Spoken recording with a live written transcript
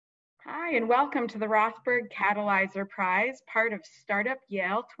Hi, and welcome to the Rothberg Catalyzer Prize, part of Startup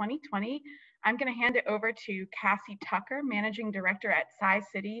Yale 2020. I'm going to hand it over to Cassie Tucker, Managing Director at Tsai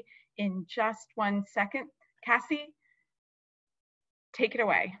Center, in just 1 second. Cassie, take it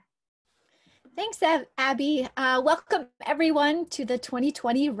away. Thanks, Abby. Welcome everyone to the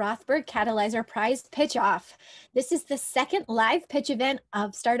 2020 Rothberg Catalyzer Prize Pitch Off. This is the second live pitch event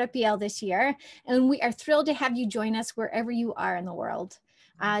of Startup Yale this year, and we are thrilled to have you join us wherever you are in the world.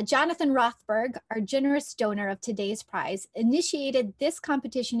 Jonathan Rothberg, our generous donor of today's prize, initiated this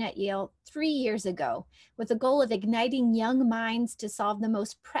competition at Yale 3 years ago with the goal of igniting young minds to solve the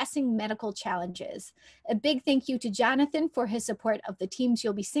most pressing medical challenges. A big thank you to Jonathan for his support of the teams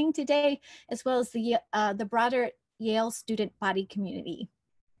you'll be seeing today, as well as the broader Yale student body community.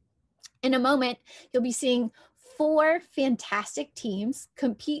 In a moment, you'll be seeing 4 fantastic teams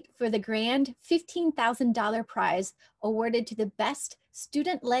compete for the grand $15,000 prize awarded to the best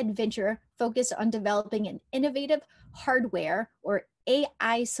student-led venture focused on developing an innovative hardware or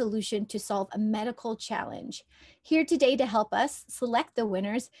AI solution to solve a medical challenge. Here today to help us select the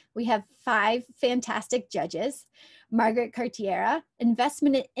winners, we have 5 fantastic judges. Margaret Cartiera,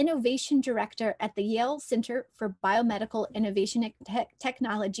 Investment and Innovation Director at the Yale Center for Biomedical Innovation and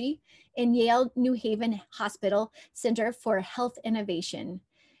Technology and Yale New Haven Hospital Center for Health Innovation.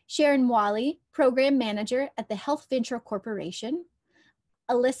 Sharon Wally, Program Manager at the Health Venture Corporation.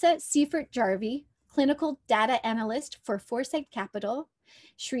 Alyssa Seifert-Jarvie, Clinical Data Analyst for Foresight Capital.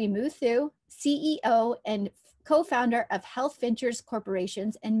 Shri Muthu, CEO and co-founder of Health Ventures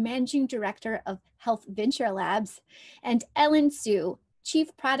Corporations and Managing Director of Health Venture Labs. And Ellen Su,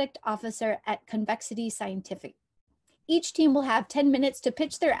 Chief Product Officer at Convexity Scientific. Each team will have 10 minutes to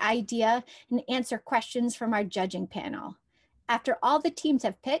pitch their idea and answer questions from our judging panel. After all the teams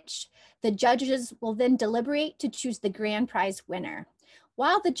have pitched, the judges will then deliberate to choose the grand prize winner.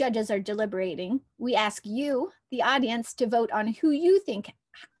 While the judges are deliberating, we ask you, the audience, to vote on who you think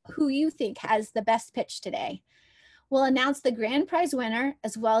has the best pitch today. We'll announce the grand prize winner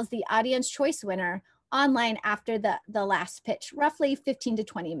as well as the audience choice winner online after the last pitch, roughly 15 to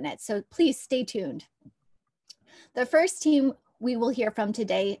 20 minutes. So please stay tuned. The first team we will hear from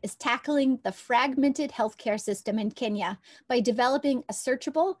today is tackling the fragmented healthcare system in Kenya by developing a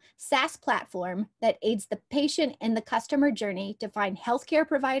searchable SaaS platform that aids the patient in the customer journey to find healthcare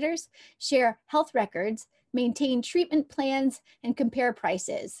providers, share health records, maintain treatment plans, and compare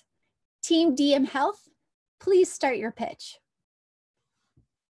prices. Team DM Health, please start your pitch.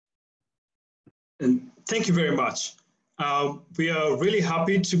 And thank you very much. We are really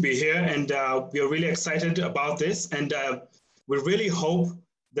happy to be here, and we are really excited about this. And we really hope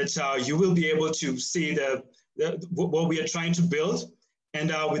that you will be able to see what we are trying to build.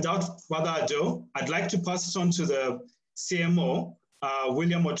 And without further ado, I'd like to pass it on to the CMO,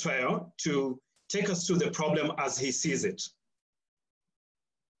 William Otreo, to take us through the problem as he sees it.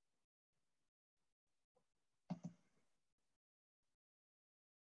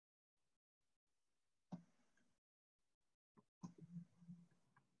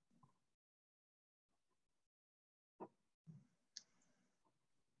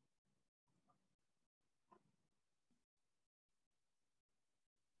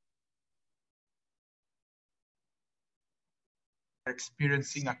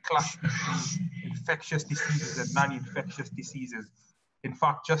 Experiencing a clash between infectious diseases and non-infectious diseases. In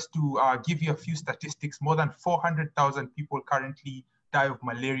fact, just to give you a few statistics, more than 400,000 people currently die of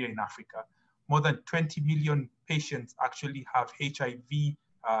malaria in Africa. More than 20 million patients actually have HIV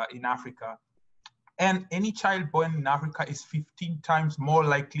in Africa. And any child born in Africa is 15 times more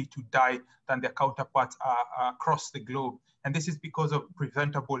likely to die than their counterparts across the globe. And this is because of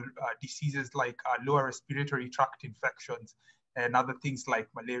preventable diseases like lower respiratory tract infections and other things like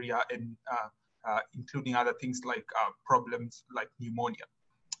malaria, and including other things like problems like pneumonia.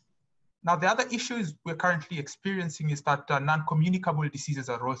 Now, the other issues we're currently experiencing is that non-communicable diseases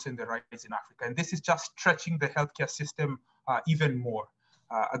are also in the rise in Africa, and this is just stretching the healthcare system even more.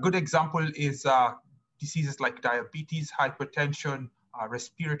 A good example is diseases like diabetes, hypertension,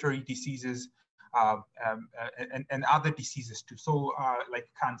 respiratory diseases, and other diseases too, so like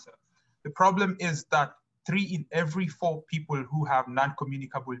cancer. The problem is that 3 in every 4 people who have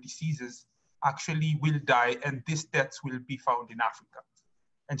non-communicable diseases actually will die, and these deaths will be found in Africa.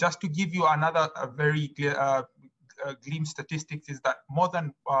 And just to give you another very glimpse statistics is that more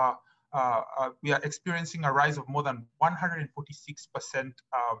than, we are experiencing a rise of more than 146%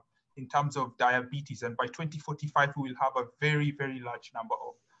 in terms of diabetes. And by 2045, we will have a very, very large number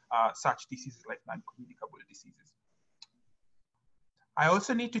of such diseases like non-communicable diseases. I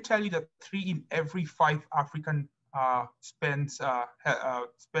also need to tell you that 3 in every 5 African spends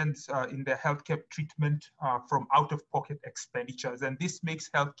in their healthcare treatment from out-of-pocket expenditures, and this makes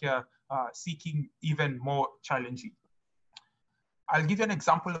healthcare seeking even more challenging. I'll give you an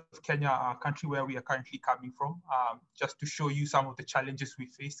example of Kenya, a country where we are currently coming from, just to show you some of the challenges we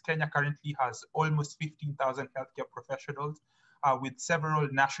face. Kenya currently has almost 15,000 healthcare professionals with several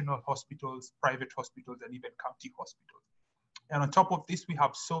national hospitals, private hospitals, and even county hospitals. And on top of this, we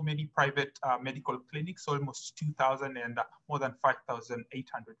have so many private medical clinics, almost 2,000 and more than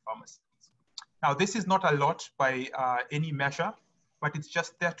 5,800 pharmacies. Now, this is not a lot by any measure, but it's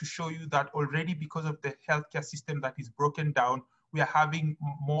just there to show you that already because of the healthcare system that is broken down, we are having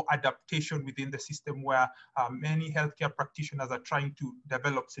more adaptation within the system where many healthcare practitioners are trying to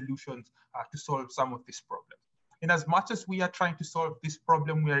develop solutions to solve some of these problems. And as much as we are trying to solve this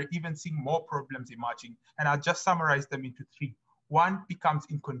problem, we are even seeing more problems emerging. And I'll just summarize them into three. One becomes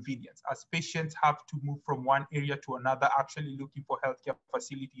inconvenience, as patients have to move from one area to another, actually looking for healthcare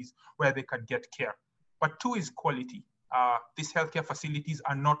facilities where they can get care. But two is quality. These healthcare facilities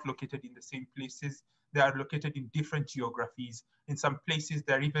are not located in the same places. They are located in different geographies. In some places,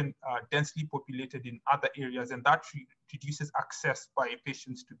 they're even densely populated in other areas, and that reduces access by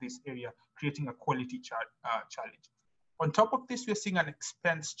patients to this area, creating a quality challenge. On top of this, we're seeing an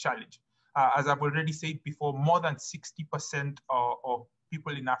expense challenge. As I've already said before, more than 60% of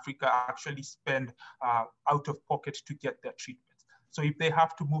people in Africa actually spend out of pocket to get their treatments. So if they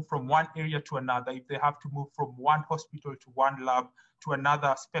have to move from one area to another, if they have to move from one hospital to one lab to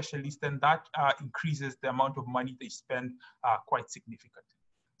another specialist, then that increases the amount of money they spend quite significantly.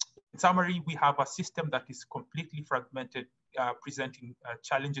 In summary, we have a system that is completely fragmented, presenting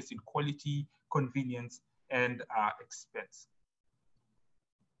challenges in quality, convenience, and expense.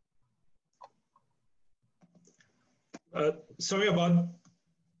 Sorry about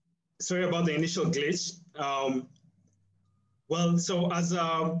the initial glitch. Well, so as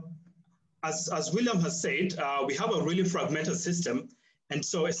William has said, we have a really fragmented system. And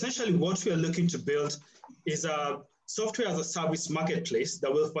so essentially what we are looking to build is a software as a service marketplace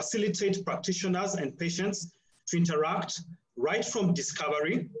that will facilitate practitioners and patients to interact right from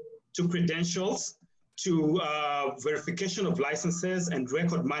discovery to credentials, to verification of licenses and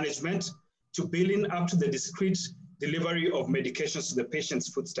record management, to billing up to the discrete delivery of medications to the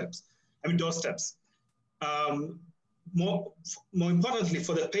patient's doorsteps. More importantly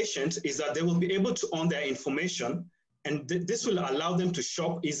for the patient is that they will be able to own their information, and this will allow them to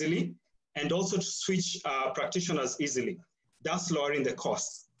shop easily and also to switch practitioners easily, thus lowering the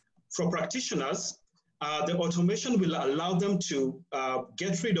costs. For practitioners, the automation will allow them to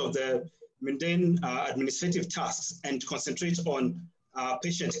get rid of the mundane administrative tasks and concentrate on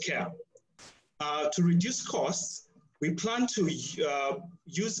patient care. To reduce costs, we plan to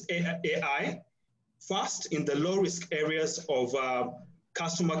use AI first in the low-risk areas of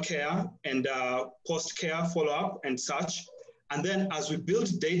customer care and post-care follow-up and such. And then as we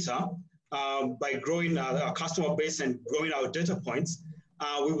build data by growing our customer base and growing our data points,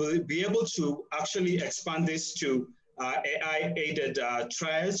 we will be able to actually expand this to AI-aided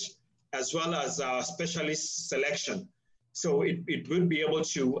triage as well as specialist selection. So it will be able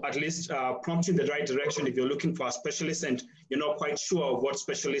to at least prompt you in the right direction if you're looking for a specialist and you're not quite sure of what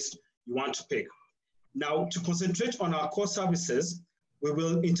specialist you want to pick. Now, to concentrate on our core services, we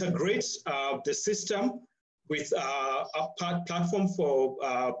will integrate the system with a platform for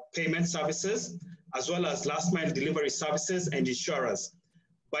payment services, as well as last mile delivery services and insurers.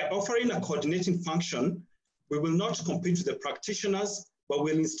 By offering a coordinating function, we will not compete with the practitioners, but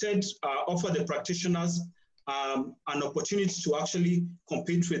will instead offer the practitioners an opportunity to actually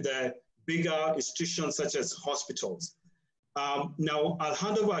compete with the bigger institutions such as hospitals. Now, I'll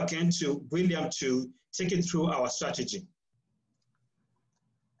hand over again to William to take it through our strategy.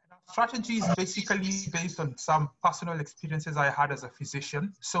 Our strategy is basically based on some personal experiences I had as a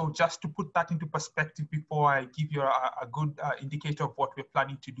physician. So just to put that into perspective before I give you a good indicator of what we're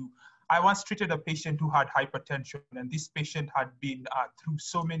planning to do. I once treated a patient who had hypertension, and this patient had been through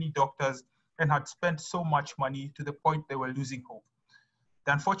so many doctors and had spent so much money to the point they were losing hope.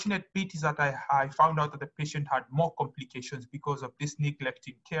 The unfortunate bit is that I found out that the patient had more complications because of this neglect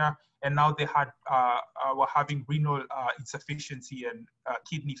in care, and now they were having renal insufficiency and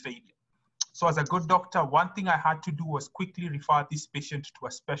kidney failure. So as a good doctor, one thing I had to do was quickly refer this patient to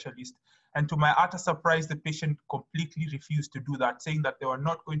a specialist. And to my utter surprise, the patient completely refused to do that, saying that they were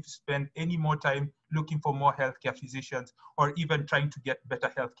not going to spend any more time looking for more healthcare physicians or even trying to get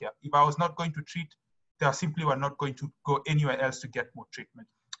better healthcare. If I was not going to treat, they simply were not going to go anywhere else to get more treatment.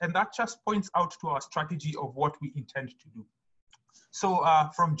 And that just points out to our strategy of what we intend to do. So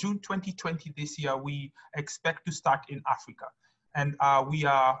from June 2020 this year, we expect to start in Africa. And we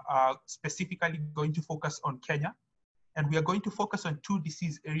are specifically going to focus on Kenya. And we are going to focus on 2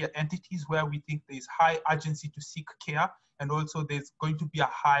 disease area entities where we think there is high urgency to seek care. And also there's going to be a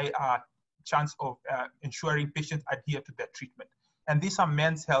high chance of ensuring patients adhere to their treatment. And these are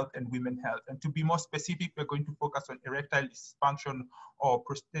men's health and women's health. And to be more specific, we're going to focus on erectile dysfunction or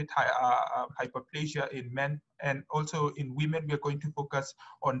prostate hyperplasia in men. And also in women, we're going to focus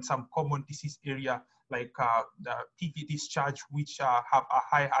on some common disease area like the PV discharge, which have a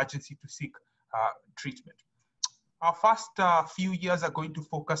high urgency to seek treatment. Our first few years are going to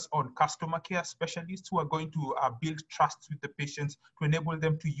focus on customer care specialists who are going to build trust with the patients to enable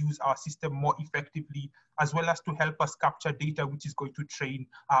them to use our system more effectively, as well as to help us capture data, which is going to train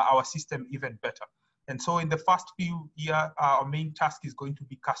our system even better. And so in the first few years, our main task is going to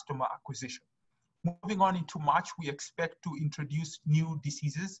be customer acquisition. Moving on into March, we expect to introduce new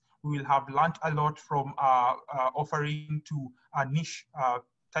diseases. We will have learned a lot from offering to a niche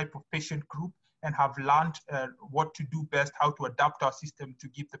type of patient group, and have learned what to do best, how to adapt our system to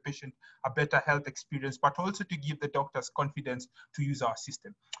give the patient a better health experience, but also to give the doctors confidence to use our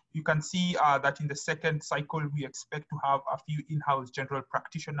system. You can see that in the second cycle, we expect to have a few in-house general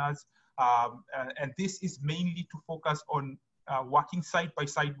practitioners. And this is mainly to focus on working side by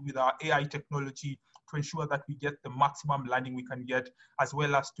side with our AI technology to ensure that we get the maximum learning we can get, as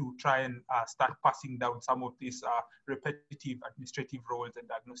well as to try and start passing down some of these repetitive administrative roles and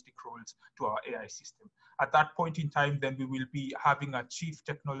diagnostic roles to our AI system. At that point in time, then we will be having a chief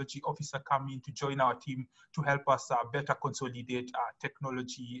technology officer come in to join our team to help us better consolidate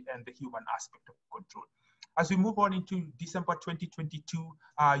technology and the human aspect of control. As we move on into December 2022,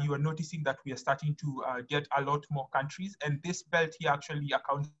 you are noticing that we are starting to get a lot more countries, and this belt here actually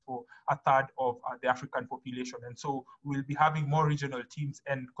accounts for a third of the African population. And so we'll be having more regional teams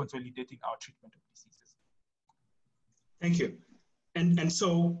and consolidating our treatment of diseases. Thank you. And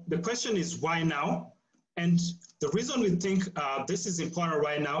so the question is, why now? And the reason we think this is important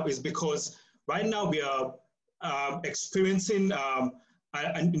right now is because right now we are experiencing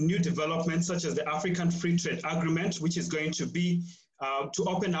a new development such as the African Free Trade Agreement, which is going to be to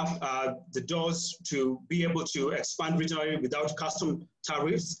open up the doors to be able to expand regionally without custom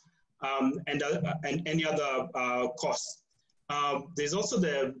tariffs and any other costs. There's also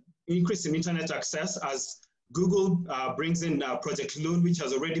the increase in internet access as Google brings in Project Loon, which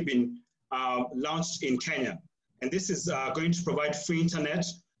has already been launched in Kenya. And this is going to provide free internet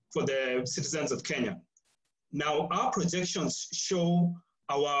for the citizens of Kenya. Now, our projections show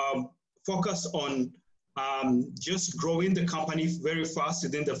our focus on just growing the company very fast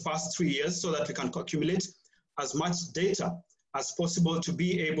within the first 3 years so that we can accumulate as much data as possible to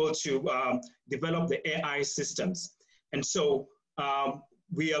be able to develop the AI systems. And so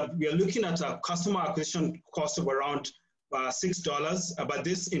we are looking at a customer acquisition cost of around $6, but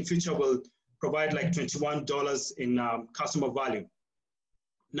this in future will provide like $21 in customer value.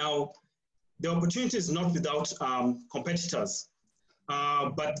 Now, the opportunity is not without competitors,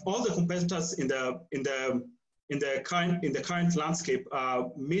 but all the competitors in the current landscape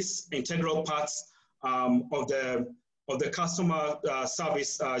miss integral parts of the customer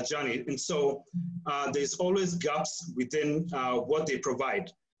service journey, and so there's always gaps within what they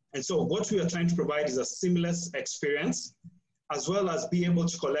provide. And so what we are trying to provide is a seamless experience, as well as be able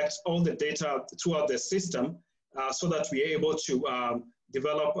to collect all the data throughout the system, so that we are able to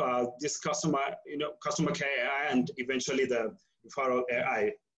develop this customer care AI and eventually the referral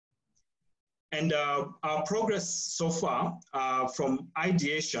AI. And our progress so far from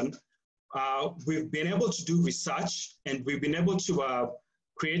ideation, we've been able to do research, and we've been able to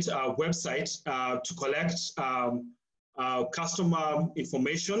create a website to collect customer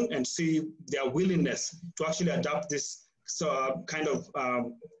information and see their willingness to actually adopt this kind of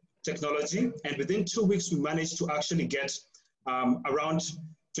technology. And within 2 weeks, we managed to actually get around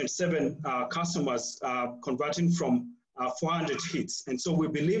 27 customers converting from 400 hits. And so we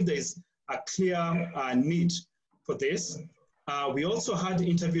believe there's a clear need for this. We also had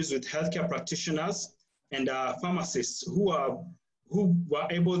interviews with healthcare practitioners and pharmacists who were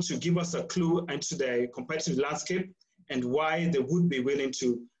able to give us a clue into the competitive landscape and why they would be willing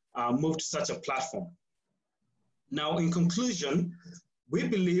to move to such a platform. Now, in conclusion, we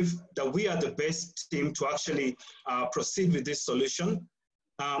believe that we are the best team to actually proceed with this solution.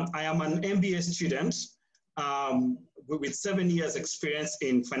 I am an MBA student with 7 years experience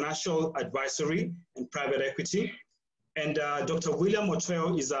in financial advisory and private equity. And Dr. William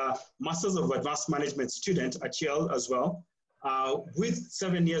Otoyo is a Masters of Advanced Management student at Yale as well, with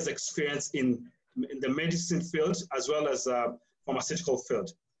 7 years experience in the medicine field, as well as pharmaceutical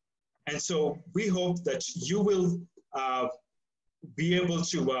field. And so we hope that you will be able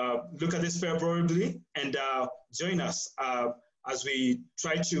to look at this favorably and join us as we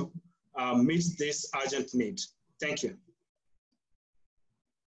try to meet this urgent need. Thank you.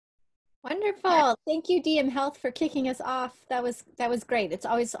 Wonderful. Thank you, DM Health, for kicking us off. That was great. It's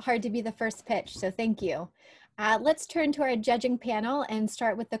always hard to be the first pitch, so thank you. Let's turn to our judging panel and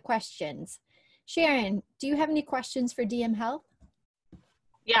start with the questions. Sharon, do you have any questions for DM Health?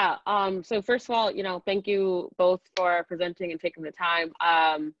 Yeah, so first of all, thank you both for presenting and taking the time.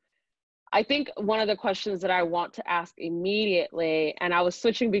 I think one of the questions that I want to ask immediately, and I was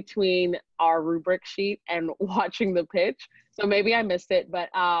switching between our rubric sheet and watching the pitch, so maybe I missed it, but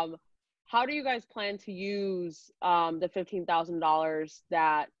how do you guys plan to use the $15,000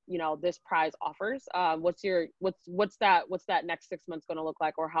 that this prize offers? What's that next 6 months going to look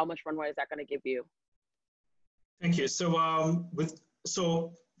like, or how much runway is that going to give you? Thank you.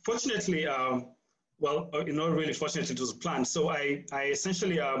 So fortunately, well, not really fortunately, it was planned. So I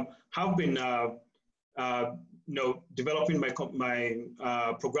essentially have been developing my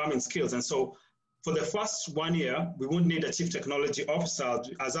programming skills, and so for the first 1 year, we won't need a chief technology officer,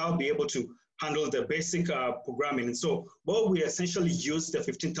 as I'll be able to handle the basic programming. And so what we essentially use the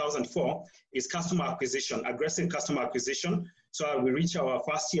 15,000 for is customer acquisition, aggressive customer acquisition, so we reach our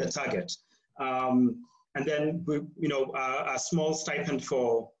first year target. And then a small stipend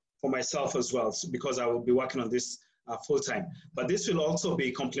for myself as well, because I will be working on this full time. But this will also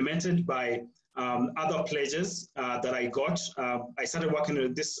be complemented by other pledges that I got. I started working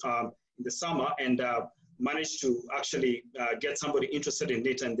on this in the summer and managed to actually get somebody interested in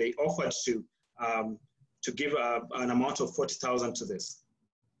it, and they offered to give an amount of 40,000 to this.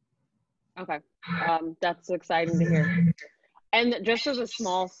 Okay, that's exciting to hear. And just as a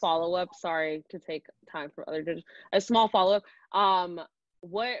small follow-up, sorry to take time for other judges, a small follow-up,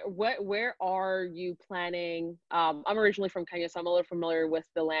 where are you planning? I'm originally from Kenya, so I'm a little familiar with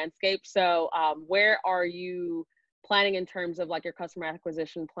the landscape. So where are you planning in terms of like your customer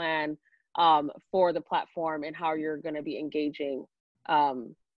acquisition plan for the platform, and how you're going to be engaging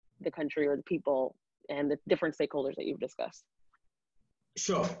the country or the people and the different stakeholders that you've discussed?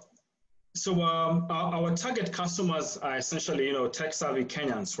 Sure. So our target customers are essentially, tech-savvy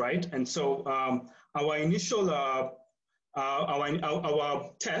Kenyans, right? And so our initial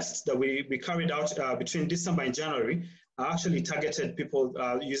our tests that we carried out between December and January actually targeted people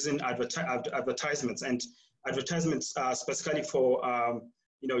using advertisements, and advertisements specifically for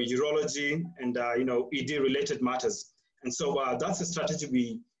urology and ED-related matters. And so that's a strategy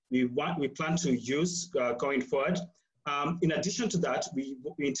we plan to use going forward. In addition to that, we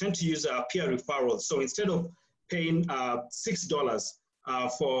intend to use peer referrals. So instead of paying $6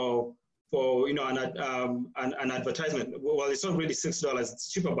 for an advertisement, well, it's not really $6;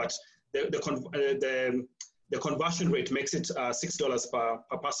 it's cheaper, but the conversion rate makes it $6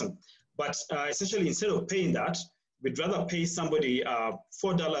 per person. But essentially, instead of paying that, we'd rather pay somebody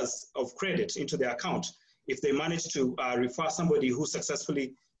 $4 of credit into their account if they manage to refer somebody who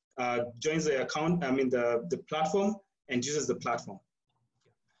successfully joins the account, the platform, and uses the platform.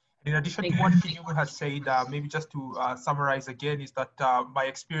 In addition to what Kinyugu has said, maybe just to summarize again, is that my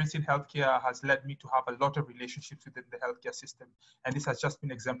experience in healthcare has led me to have a lot of relationships within the healthcare system. And this has just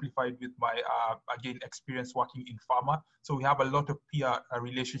been exemplified with my, again, experience working in pharma. So we have a lot of peer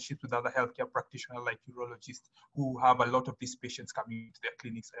relationships with other healthcare practitioners like urologists who have a lot of these patients coming to their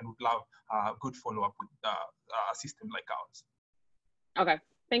clinics and would love good follow-up with a system like ours. Okay,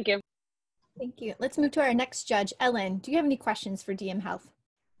 thank you. Thank you. Let's move to our next judge. Ellen, do you have any questions for DM Health?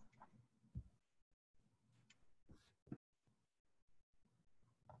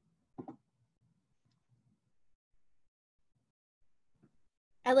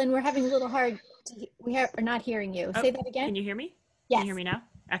 Ellen, we're having a little hard to, we are not hearing you. Say that again. Can you hear me? Yes. Can you hear me now?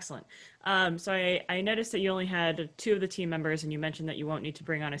 Excellent. So I noticed that you only had 2 of the team members, and you mentioned that you won't need to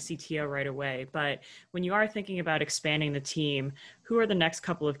bring on a CTO right away. But when you are thinking about expanding the team, who are the next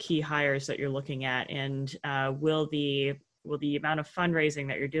couple of key hires that you're looking at? And will the amount of fundraising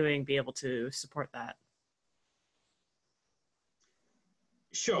that you're doing be able to support that?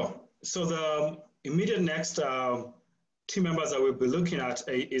 Sure. So the immediate next team members that we'll be looking at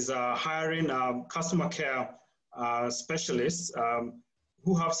is hiring customer care specialists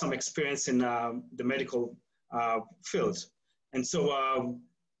who have some experience in the medical field. And so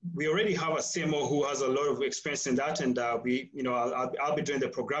we already have a CMO who has a lot of experience in that, and I'll be doing the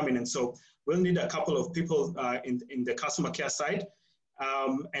programming. And so we'll need a couple of people in the customer care side.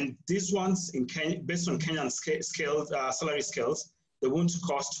 And these ones, based on Kenyan salary scales, they won't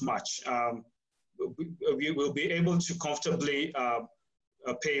cost much. we will be able to comfortably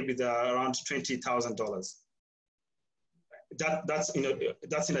pay with around $20,000. That's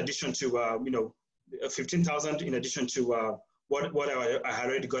in addition to 15,000 in addition to what I had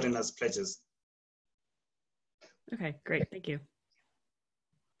already gotten as pledges. Okay, great, thank you.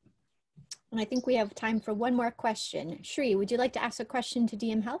 And I think we have time for one more question. Shri, would you like to ask a question to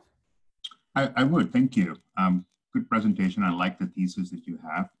DM Health? I would, thank you. Good presentation. I like the thesis that you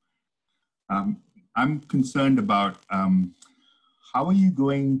have. I'm concerned about how are you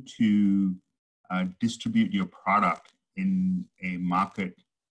going to distribute your product in a market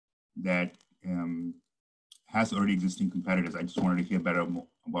that has already existing competitors? I just wanted to hear better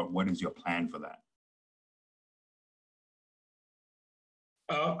about what is your plan for that.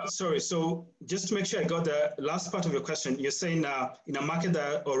 Sorry, so just to make sure I got the last part of your question, you're saying in a market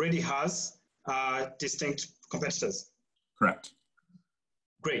that already has distinct competitors? Correct.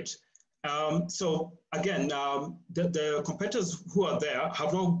 Great. So again, the competitors who are there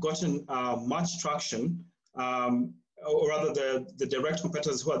have not gotten much traction, or rather the direct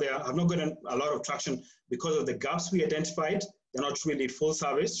competitors who are there have not gotten a lot of traction because of the gaps we identified. They're not really full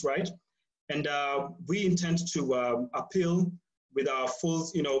service, right? And we intend to appeal with our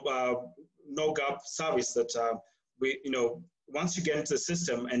full, no gap service that we, once you get into the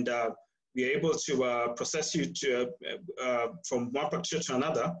system and we're able to process you to from one practitioner to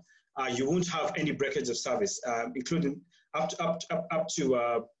another, you won't have any breakage of service, including up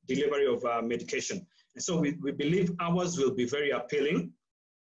to delivery of medication. And so we believe ours will be very appealing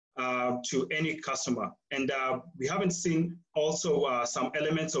to any customer. And we haven't seen also some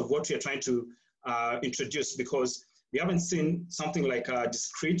elements of what we are trying to introduce, because we haven't seen something like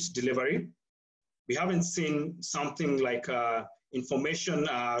discrete delivery. We haven't seen something like information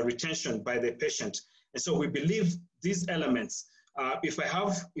retention by the patient. And so we believe these elements, if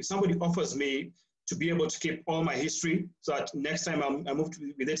somebody offers me to be able to keep all my history so that next time I move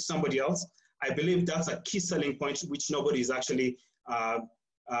with it to somebody else, I believe that's a key selling point which nobody is actually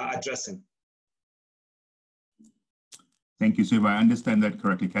addressing. Thank you. So if I understand that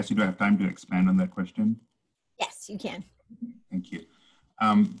correctly, Cassie, do I have time to expand on that question? Yes, you can. Thank you.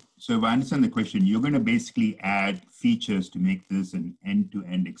 So if I understand the question, you're going to basically add features to make this an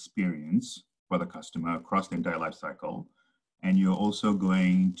end-to-end experience for the customer across the entire life cycle. And you're also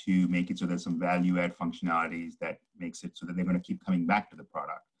going to make it so there's some value-add functionalities that makes it so that they're going to keep coming back to the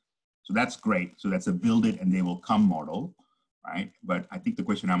product. So that's great. So that's a build it and they will come model, right? But I think the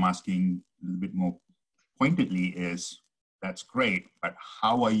question I'm asking a little bit more pointedly is, that's great, but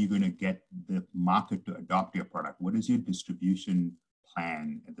how are you going to get the market to adopt your product? What is your distribution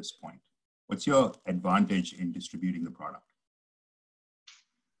plan at this point? What's your advantage in distributing the product?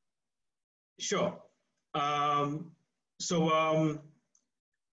 Sure. Our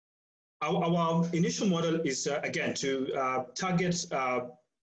initial model is, again, to target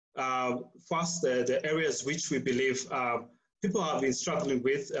first the areas which we believe people have been struggling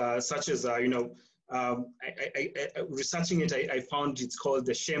with, such as, researching it, I found it's called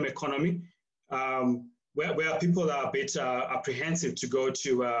the shame economy, where people are a bit apprehensive to go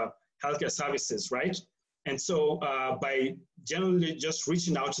to healthcare services, right? And so by generally just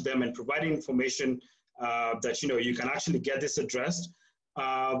reaching out to them and providing information that, you can actually get this addressed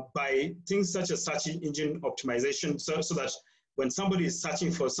by things such as search engine optimization, so that when somebody is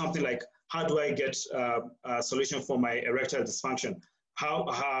searching for something like, how do I get a solution for my erectile dysfunction?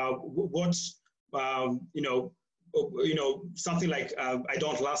 Something like, I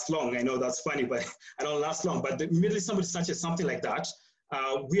don't last long. I know that's funny, but I don't last long. But immediately somebody searches something like that,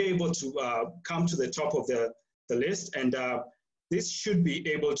 we're able to come to the top of the list. And this should be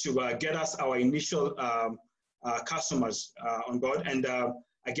able to get us our initial customers on board. And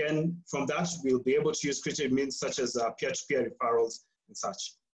again, from that, we'll be able to use creative means such as peer-to-peer referrals and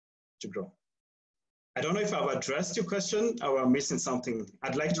such to grow. I don't know if I've addressed your question or I'm missing something.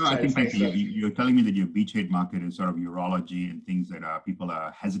 I'd like to clarify. I think you're telling me that your beachhead market is sort of urology and things that people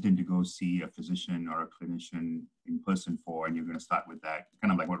are hesitant to go see a physician or a clinician in person for, and you're going to start with that,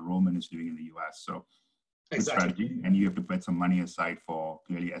 kind of like what Roman is doing in the US. So exactly. Strategy, and you have to put some money aside for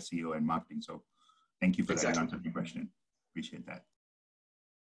clearly SEO and marketing. So thank you for that answer to the question. Appreciate that.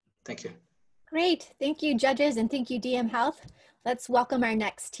 Thank you. Great. Thank you, judges, and thank you, DM Health. Let's welcome our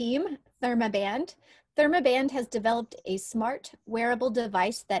next team, ThermaBand. ThermaBand has developed a smart, wearable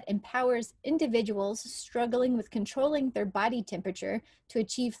device that empowers individuals struggling with controlling their body temperature to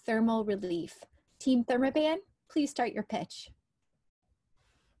achieve thermal relief. Team ThermaBand, please start your pitch.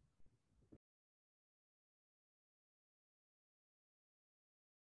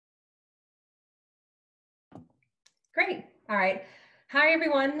 Great. All right. Hi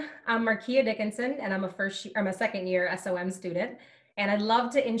everyone, I'm Markia Dickinson and I'm a second year SOM student, and I'd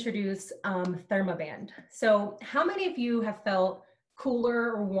love to introduce ThermaBand. So how many of you have felt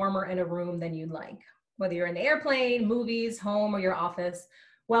cooler or warmer in a room than you'd like? Whether you're in the airplane, movies, home, or your office,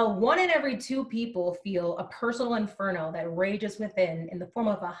 well, 1 in every 2 people feel a personal inferno that rages within in the form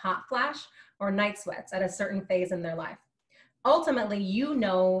of a hot flash or night sweats at a certain phase in their life. Ultimately, you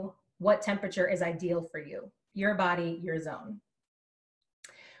know what temperature is ideal for you, your body, your zone.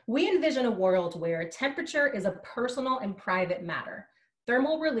 We envision a world where temperature is a personal and private matter.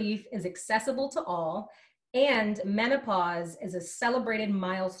 Thermal relief is accessible to all, and menopause is a celebrated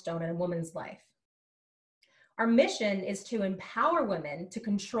milestone in a woman's life. Our mission is to empower women to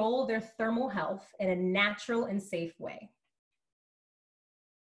control their thermal health in a natural and safe way.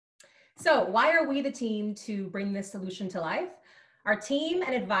 So why are we the team to bring this solution to life? Our team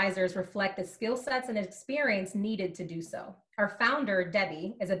and advisors reflect the skill sets and experience needed to do so. Our founder,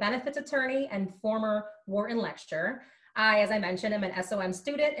 Debbie, is a benefits attorney and former Wharton lecturer. I, as I mentioned, am an SOM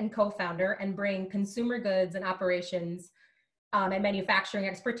student and co-founder and bring consumer goods and operations and manufacturing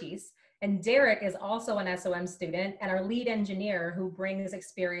expertise. And Derek is also an SOM student and our lead engineer who brings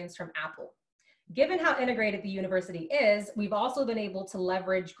experience from Apple. Given how integrated the university is, we've also been able to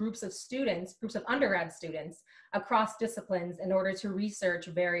leverage groups of undergrad students across disciplines in order to research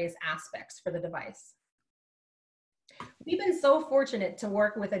various aspects for the device. We've been so fortunate to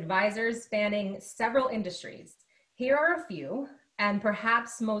work with advisors spanning several industries. Here are a few, and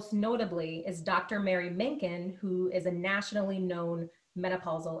perhaps most notably is Dr. Mary Minkin, who is a nationally known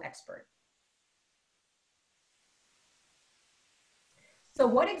menopausal expert. So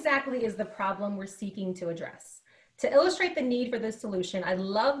what exactly is the problem we're seeking to address? To illustrate the need for this solution, I'd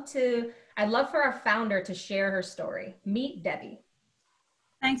love for our founder to share her story. Meet Debbie.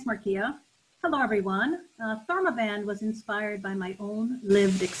 Thanks, Markia. Hello, everyone. ThermaBand was inspired by my own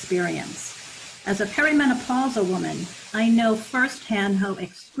lived experience. As a perimenopausal woman, I know firsthand how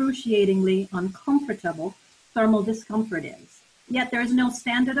excruciatingly uncomfortable thermal discomfort is, yet there is no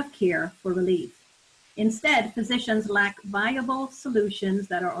standard of care for relief. Instead, physicians lack viable solutions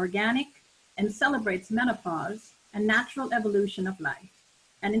that are organic and celebrates menopause and natural evolution of life,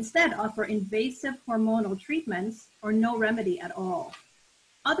 and instead offer invasive hormonal treatments or no remedy at all.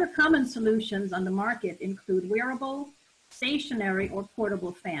 Other common solutions on the market include wearable, stationary, or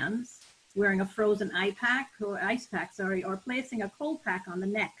portable fans, wearing a frozen ice pack, or placing a cold pack on the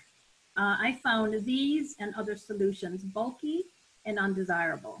neck. I found these and other solutions bulky and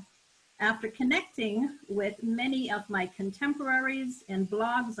undesirable. After connecting with many of my contemporaries and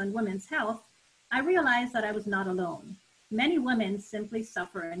blogs on women's health, I realized that I was not alone. Many women simply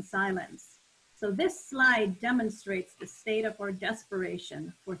suffer in silence. So this slide demonstrates the state of our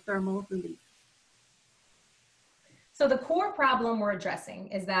desperation for thermal relief. So the core problem we're addressing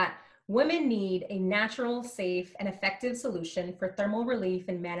is that women need a natural, safe, and effective solution for thermal relief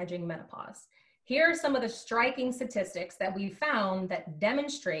in managing menopause. Here are some of the striking statistics that we found that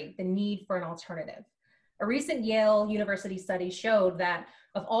demonstrate the need for an alternative. A recent Yale University study showed that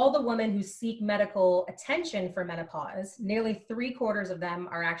of all the women who seek medical attention for menopause, nearly 3/4 of them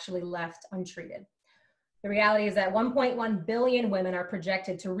are actually left untreated. The reality is that 1.1 billion women are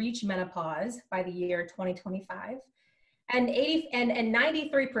projected to reach menopause by the year 2025. And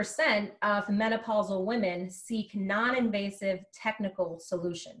 93% of menopausal women seek non-invasive technical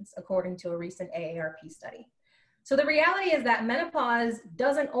solutions, according to a recent AARP study. So the reality is that menopause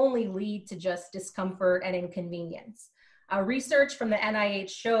doesn't only lead to just discomfort and inconvenience. Research from the NIH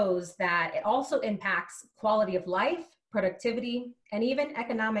shows that it also impacts quality of life, productivity, and even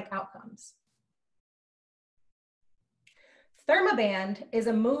economic outcomes. ThermaBand is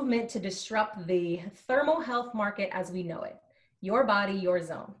a movement to disrupt the thermal health market as we know it. Your body, your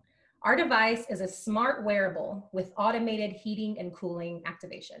zone. Our device is a smart wearable with automated heating and cooling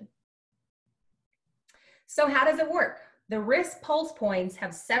activation. So how does it work? The wrist pulse points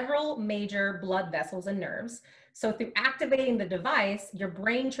have several major blood vessels and nerves. So through activating the device, your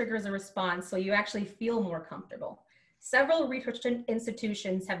brain triggers a response so you actually feel more comfortable. Several research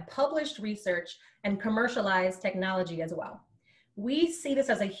institutions have published research and commercialized technology as well. We see this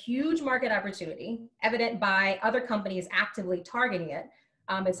as a huge market opportunity, evident by other companies actively targeting it.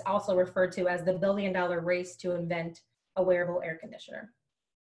 It's also referred to as the billion-dollar race to invent a wearable air conditioner.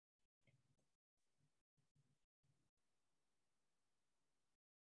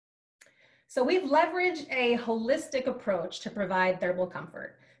 So we've leveraged a holistic approach to provide thermal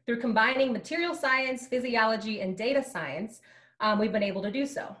comfort. Through combining material science, physiology, and data science, we've been able to do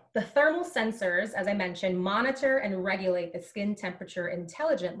so. The thermal sensors, as I mentioned, monitor and regulate the skin temperature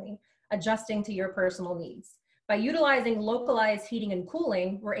intelligently, adjusting to your personal needs. By utilizing localized heating and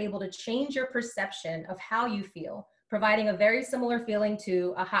cooling, we're able to change your perception of how you feel, providing a very similar feeling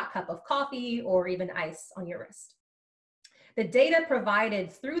to a hot cup of coffee or even ice on your wrist. The data provided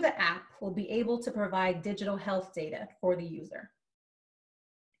through the app will be able to provide digital health data for the user.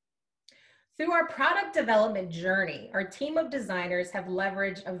 Through our product development journey, our team of designers have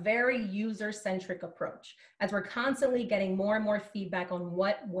leveraged a very user-centric approach as we're constantly getting more and more feedback on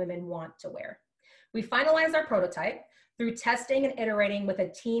what women want to wear. We finalized our prototype through testing and iterating with a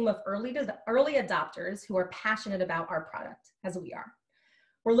team of early adopters who are passionate about our product, as we are.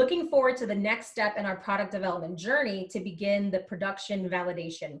 We're looking forward to the next step in our product development journey to begin the production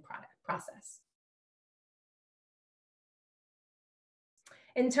validation process.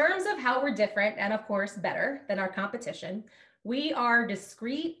 In terms of how we're different and of course better than our competition, we are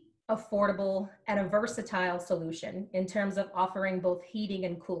discreet, affordable, and a versatile solution in terms of offering both heating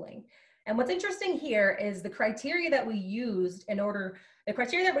and cooling. And what's interesting here is the criteria that we used in order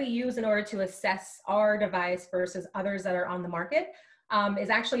to assess our device versus others that are on the market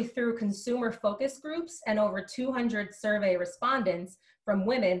is actually through consumer focus groups and over 200 survey respondents from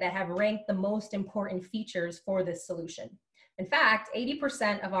women that have ranked the most important features for this solution. In fact,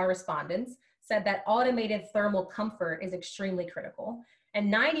 80% of our respondents said that automated thermal comfort is extremely critical,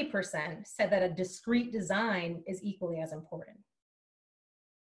 and 90% said that a discrete design is equally as important.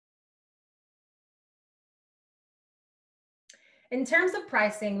 In terms of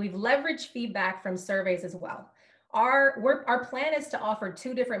pricing, we've leveraged feedback from surveys as well. Our plan is to offer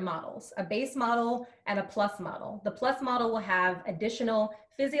two different models, a base model and a plus model. The plus model will have additional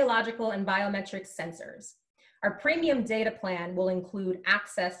physiological and biometric sensors. Our premium data plan will include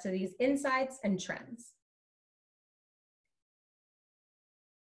access to these insights and trends.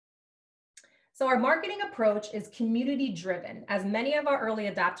 So our marketing approach is community driven, as many of our early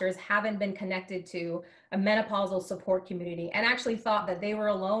adopters haven't been connected to a menopausal support community and actually thought that they were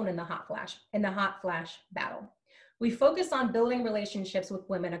alone in the hot flash battle. We focus on building relationships with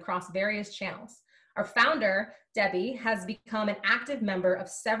women across various channels. Our founder, Debbie, has become an active member of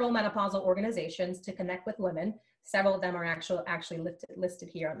several menopausal organizations to connect with women. Several of them are actually listed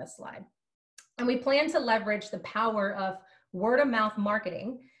here on this slide. And we plan to leverage the power of word of mouth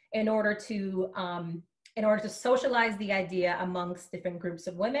marketing in order to socialize the idea amongst different groups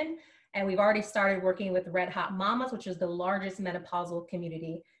of women. And we've already started working with Red Hot Mamas, which is the largest menopausal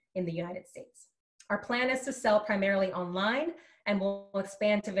community in the United States. Our plan is to sell primarily online, and we'll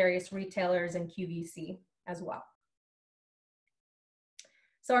expand to various retailers and QVC as well.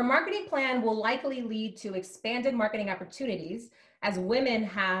 So our marketing plan will likely lead to expanded marketing opportunities as women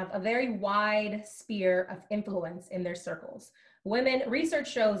have a very wide sphere of influence in their circles.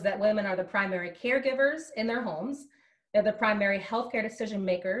 Research shows that women are the primary caregivers in their homes. They're the primary healthcare decision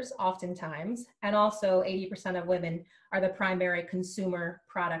makers oftentimes, and also 80% of women are the primary consumer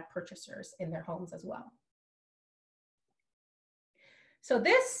product purchasers in their homes as well. So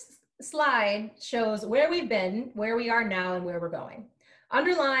this slide shows where we've been, where we are now, and where we're going.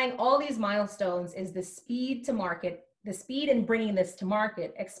 Underlying all these milestones is the speed to market, the speed in bringing this to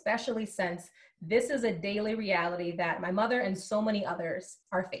market, especially since this is a daily reality that my mother and so many others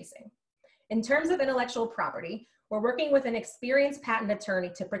are facing. In terms of intellectual property, we're working with an experienced patent attorney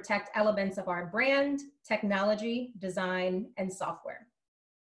to protect elements of our brand, technology, design, and software.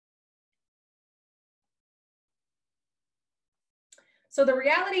 So the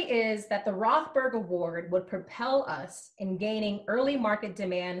reality is that the Rothberg Award would propel us in gaining early market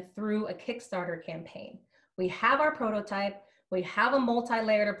demand through a Kickstarter campaign. We have our prototype, we have a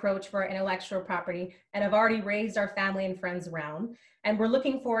multi-layered approach for our intellectual property, and have already raised our family and friends round. And we're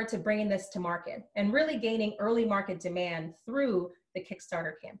looking forward to bringing this to market and really gaining early market demand through the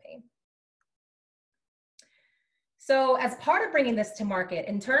Kickstarter campaign. So as part of bringing this to market,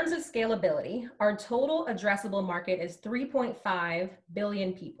 in terms of scalability, our total addressable market is 3.5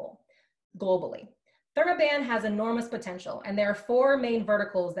 billion people globally. ThermaBand has enormous potential, and there are 4 main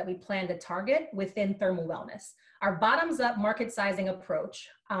verticals that we plan to target within thermal wellness. Our bottoms-up market sizing approach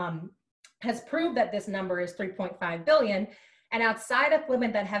has proved that this number is 3.5 billion, and outside of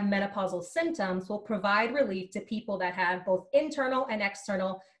women that have menopausal symptoms, will provide relief to people that have both internal and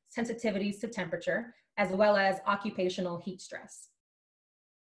external sensitivities to temperature, as well as occupational heat stress.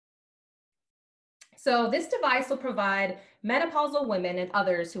 So this device will provide menopausal women and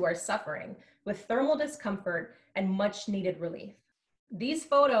others who are suffering with thermal discomfort and much needed relief. These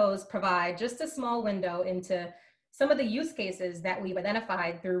photos provide just a small window into some of the use cases that we've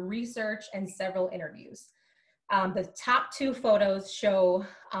identified through research and several interviews. The top 2 photos show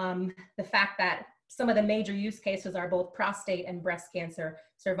the fact that Some of the major use cases are both prostate and breast cancer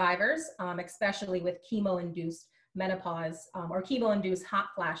survivors, especially with chemo-induced menopause or chemo-induced hot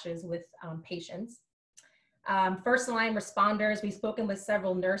flashes with patients. First-line responders, we've spoken with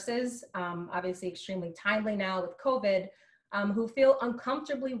several nurses, obviously extremely timely now with COVID, who feel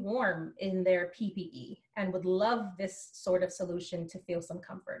uncomfortably warm in their PPE and would love this sort of solution to feel some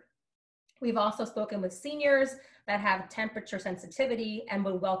comfort. We've also spoken with seniors that have temperature sensitivity and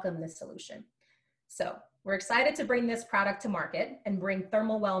would welcome this solution. So we're excited to bring this product to market and bring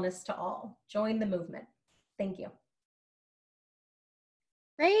thermal wellness to all. Join the movement. Thank you.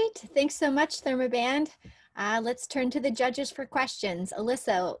 Great. Thanks so much, ThermaBand. Let's turn to the judges for questions.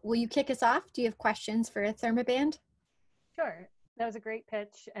 Alyssa, will you kick us off? Do you have questions for ThermaBand? Sure. That was a great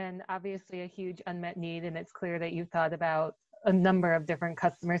pitch and obviously a huge unmet need, and it's clear that you've thought about a number of different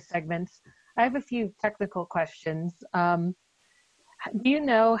customer segments. I have a few technical questions. Do you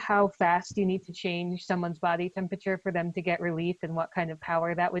know how fast you need to change someone's body temperature for them to get relief, and what kind of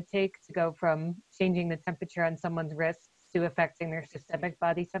power that would take to go from changing the temperature on someone's wrists to affecting their systemic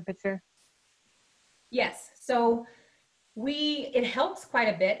body temperature? Yes, so it helps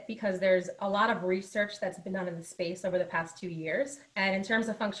quite a bit because there's a lot of research that's been done in the space over the past 2 years. And in terms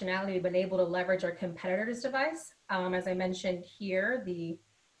of functionality, we've been able to leverage our competitor's device. As I mentioned here, the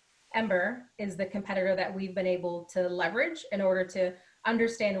Ember is the competitor that we've been able to leverage in order to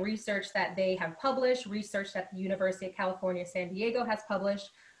understand research that they have published, research that the University of California, San Diego has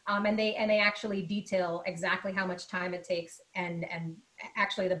published, and they actually detail exactly how much time it takes and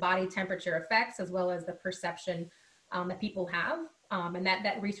actually the body temperature effects as well as the perception that people have. And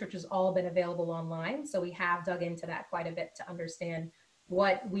that research has all been available online. So we have dug into that quite a bit to understand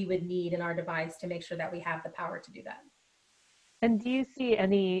what we would need in our device to make sure that we have the power to do that. And do you see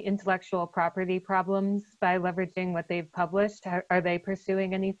any intellectual property problems by leveraging what they've published? Are they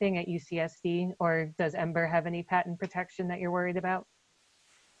pursuing anything at UCSD, or does Ember have any patent protection that you're worried about?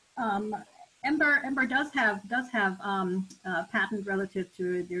 Ember does have patent relative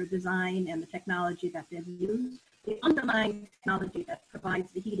to their design and the technology that they've used. The underlying technology that provides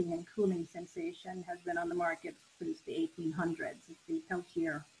the heating and cooling sensation has been on the market since the 1800s. It's the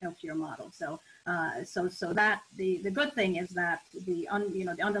Peltier model. So that the good thing is that the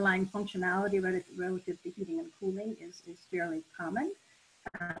underlying functionality relative to heating and cooling is fairly common.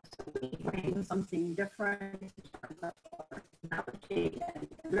 So we bring something different in terms of our technology and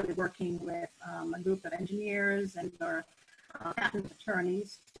really working with a group of engineers and our patent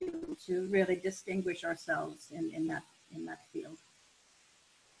attorneys to really distinguish ourselves in that field.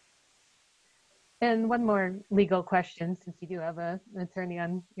 And one more legal question, since you do have an attorney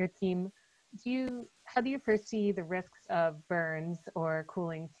on your team. How do you foresee the risks of burns or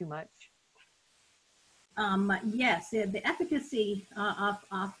cooling too much? Yes, the efficacy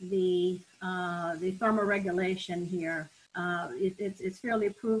of the thermoregulation here, it's fairly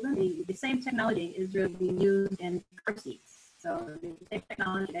proven. The same technology is really being used in car seats. So the same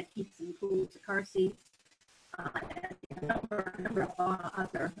technology that keeps and cools the car seats, and a number of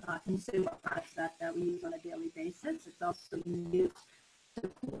other consumer products that we use on a daily basis. It's also being used to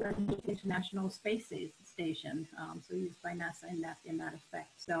cool the International Space Station, so used by NASA in that effect.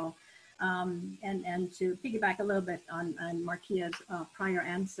 So, and to piggyback a little bit on Markia's prior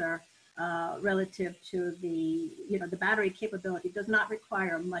answer, relative to the battery capability does not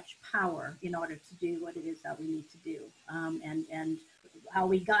require much power in order to do what it is that we need to do. And how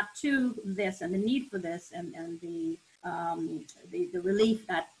we got to this and the need for this and the relief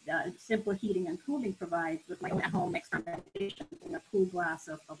that simple heating and cooling provides with my at-home experimentation, putting a cool glass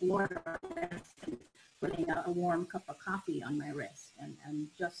of water on my wrist and putting a warm cup of coffee on my wrist. And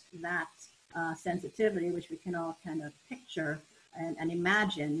just that sensitivity, which we can all kind of picture and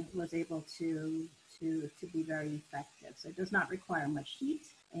imagine, was able to be very effective. So it does not require much heat,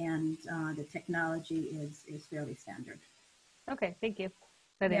 and the technology is fairly standard. Okay, thank you.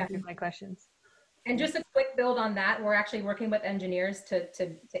 That answers my questions. And just a quick build on that, we're actually working with engineers to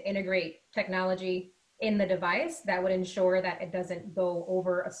integrate technology in the device that would ensure that it doesn't go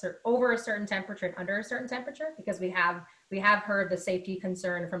over a certain temperature and under a certain temperature, because we have heard the safety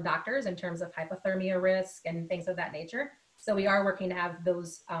concern from doctors in terms of hypothermia risk and things of that nature. So we are working to have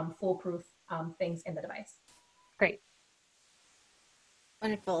those foolproof things in the device. Great.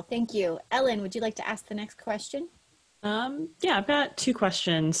 Wonderful, thank you. Ellen, would you like to ask the next question? Yeah, I've got two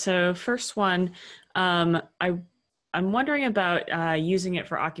questions. So first one, I'm wondering about using it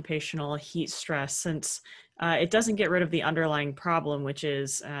for occupational heat stress, since it doesn't get rid of the underlying problem, which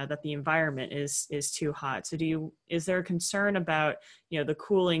is that the environment is too hot. So is there a concern about, the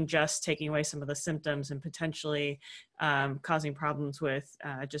cooling just taking away some of the symptoms and potentially causing problems with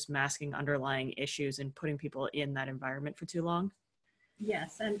just masking underlying issues and putting people in that environment for too long?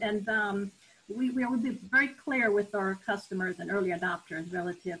 Yes, and we will be very clear with our customers and early adopters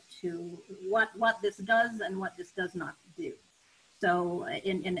relative to what this does and what this does not do. So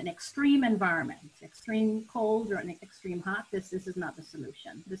in an extreme environment, extreme cold or an extreme hot, this is not the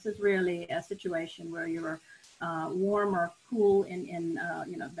solution. This is really a situation where you're warm or cool in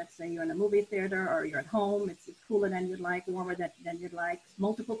let's say you're in a movie theater or you're at home, it's cooler than you'd like, warmer than you'd like.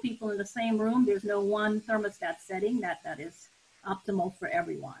 Multiple people in the same room, there's no one thermostat setting that is optimal for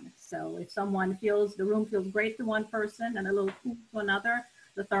everyone. So if someone feels the room feels great to one person and a little cool to another,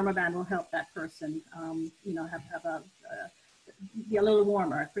 the thermoband will help that person, be a little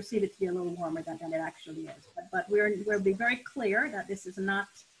warmer, perceive it to be a little warmer than it actually is. But we'll be very clear that this is not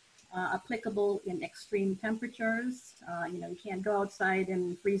applicable in extreme temperatures. You can't go outside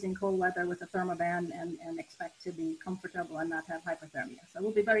in freezing cold weather with a thermoband and expect to be comfortable and not have hypothermia. So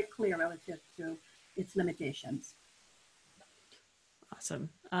we'll be very clear relative to its limitations. Awesome.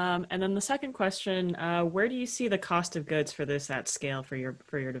 And then the second question, where do you see the cost of goods for this at scale for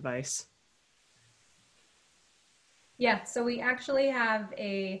your device? Yeah, so we actually have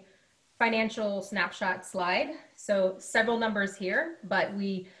a financial snapshot slide. So several numbers here, but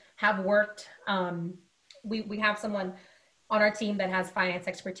we have worked, we have someone on our team that has finance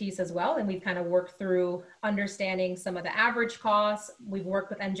expertise as well. And we've kind of worked through understanding some of the average costs. We've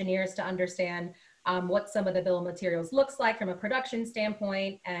worked with engineers to understand what some of the bill of materials looks like from a production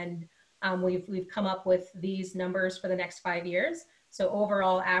standpoint. And we've come up with these numbers for the next 5 years. So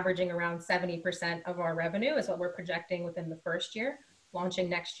overall averaging around 70% of our revenue is what we're projecting within the first year, launching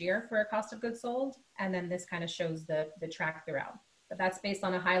next year for a cost of goods sold. And then this kind of shows the track throughout. But that's based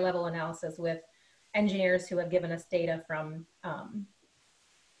on a high level analysis with engineers who have given us data from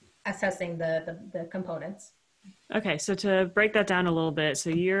assessing the components. Okay, so to break that down a little bit, so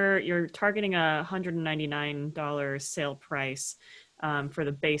you're targeting a $199 sale price for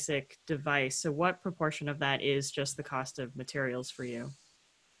the basic device. So what proportion of that is just the cost of materials for you?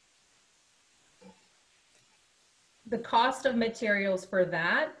 The cost of materials for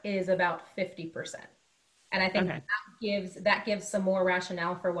that is about 50%. And I think that gives some more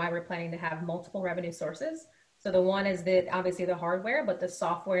rationale for why we're planning to have multiple revenue sources. So the one is obviously the hardware, but the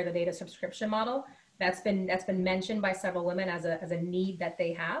software, the data subscription model, that's been mentioned by several women as a need that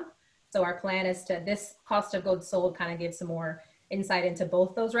they have. So our plan is this cost of goods sold kind of gives some more insight into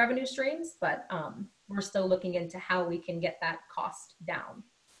both those revenue streams, but we're still looking into how we can get that cost down.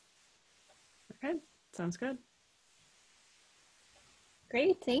 Okay, sounds good.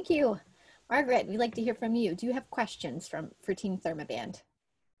 Great, thank you. Margaret, we'd like to hear from you. Do you have questions for Team Thermoband?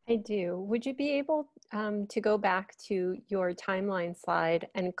 I do. Would you be able to go back to your timeline slide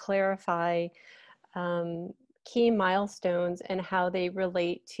and clarify key milestones and how they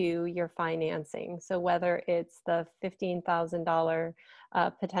relate to your financing? So whether it's the $15,000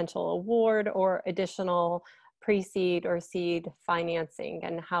 potential award or additional pre-seed or seed financing,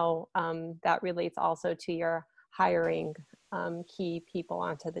 and how that relates also to your hiring key people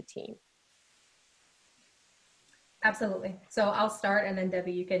onto the team. Absolutely. So I'll start, and then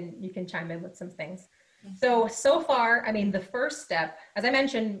Debbie, you can chime in with some things. So far, I mean, the first step, as I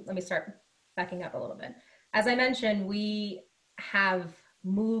mentioned, let me start backing up a little bit. As I mentioned, we have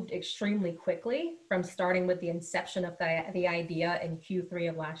moved extremely quickly from starting with the inception of the idea in Q3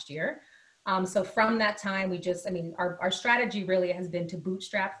 of last year. So from that time, our strategy really has been to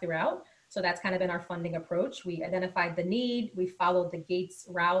bootstrap throughout. So that's kind of been our funding approach. We identified the need, we followed the Gates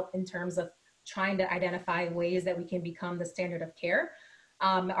route in terms of trying to identify ways that we can become the standard of care.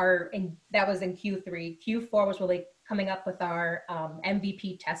 That was in Q3. Q4 was really coming up with our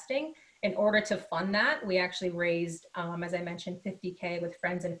MVP testing. In order to fund that, we actually raised, as I mentioned, $50K with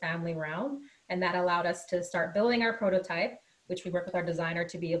friends and family round. And that allowed us to start building our prototype, which we work with our designer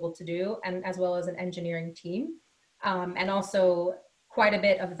to be able to do, and as well as an engineering team. And also quite a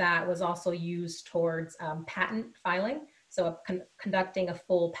bit of that was also used towards patent filing. So conducting a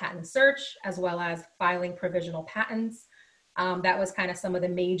full patent search, as well as filing provisional patents. That was kind of some of the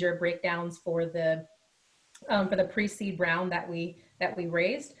major breakdowns for the pre-seed round that we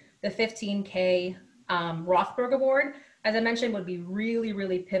raised. The $15K Rothberg award, as I mentioned, would be really,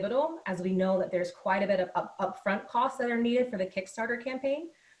 really pivotal, as we know that there's quite a bit of upfront costs that are needed for the Kickstarter campaign.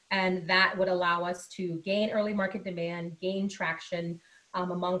 And that would allow us to gain early market demand, gain traction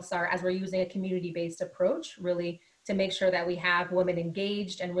amongst as we're using a community-based approach, really to make sure that we have women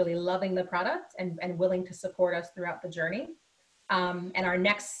engaged and really loving the product and willing to support us throughout the journey. And our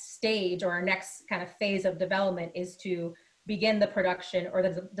next stage or our next kind of phase of development is to begin the production or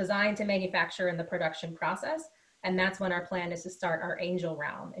the design to manufacture in the production process. And that's when our plan is to start our angel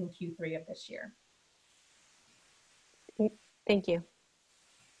round in Q3 of this year. Thank you.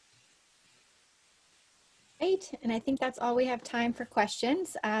 Great, and I think that's all we have time for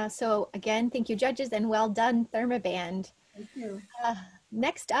questions. So again, thank you judges and well done ThermaBand. Thank you.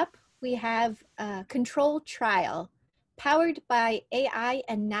 Next up, we have Control Trial. Powered by AI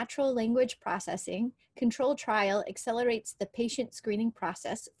and natural language processing, Control Trial accelerates the patient screening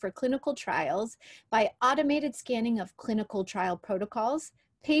process for clinical trials by automated scanning of clinical trial protocols,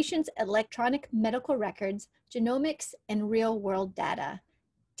 patients' electronic medical records, genomics, and real-world data.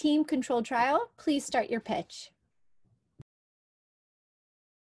 Team Control Trial, please start your pitch.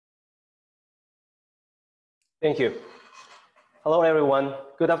 Thank you. Hello, everyone.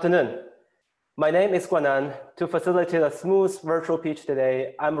 Good afternoon. My name is Guanan. To facilitate a smooth virtual pitch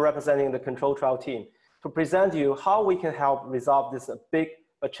today, I'm representing the Control Trial team to present you how we can help resolve this big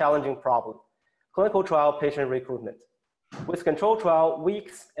but challenging problem, clinical trial patient recruitment. With Control Trial,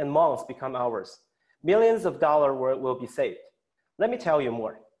 weeks and months become hours. Millions of dollars will be saved. Let me tell you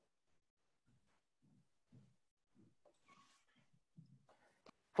more.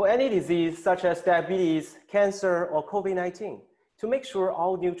 For any disease such as diabetes, cancer, or COVID-19, to make sure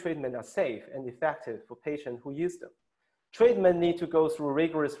all new treatments are safe and effective for patients who use them, treatment need to go through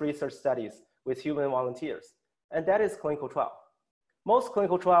rigorous research studies with human volunteers, and that is clinical trial. Most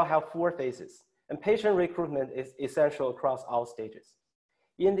clinical trials have 4 phases, and patient recruitment is essential across all stages.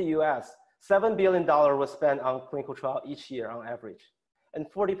 In the US, $7 billion was spent on clinical trial each year on average, and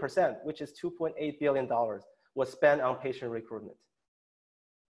 40%, which is $2.8 billion, was spent on patient recruitment.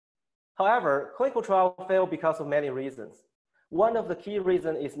 However, clinical trials fail because of many reasons. One of the key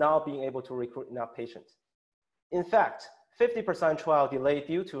reasons is not being able to recruit enough patients. In fact, 50% trial delay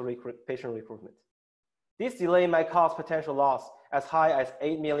due to patient recruitment. This delay might cause potential loss as high as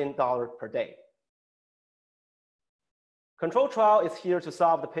 $8 million per day. Control Trial is here to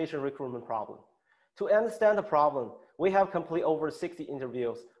solve the patient recruitment problem. To understand the problem, we have completed over 60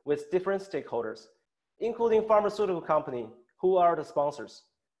 interviews with different stakeholders, including pharmaceutical company, who are the sponsors,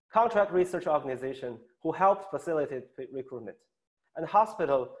 contract research organization, who help facilitate recruitment, and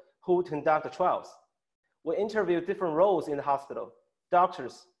hospital, who conduct the trials. We interview different roles in the hospital,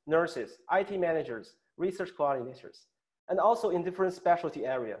 doctors, nurses, IT managers, research coordinators, and also in different specialty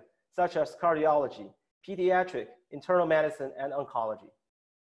areas, such as cardiology, pediatric, internal medicine, and oncology.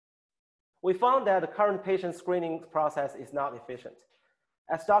 We found that the current patient screening process is not efficient.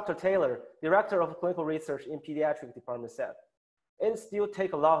 As Dr. Taylor, Director of Clinical Research in Pediatric Department said, it still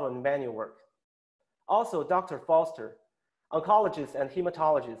takes a lot of manual work. Also, Dr. Foster, oncologist and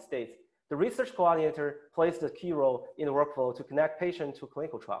hematologist, states the research coordinator plays a key role in the workflow to connect patients to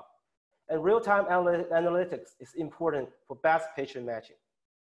clinical trial. And real-time analytics is important for best patient matching.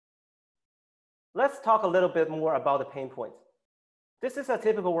 Let's talk a little bit more about the pain point. This is a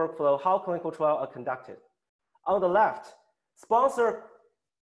typical workflow, how clinical trials are conducted. On the left, sponsor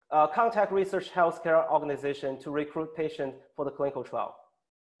contact research healthcare organization to recruit patients for the clinical trial.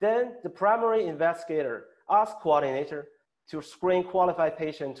 Then the primary investigator asks coordinator to screen qualified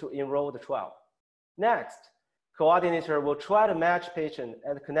patients to enroll the trial. Next, coordinator will try to match patients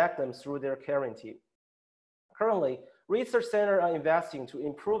and connect them through their caring team. Currently, research centers are investing to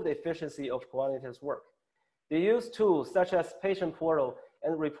improve the efficiency of coordinators' work. They use tools such as patient portal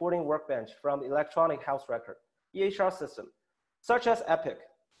and reporting workbench from the electronic health record, EHR system, such as Epic,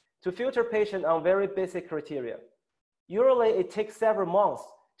 to filter patients on very basic criteria. Usually, it takes several months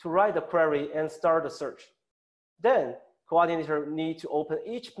to write the query and start the search. Then, coordinator need to open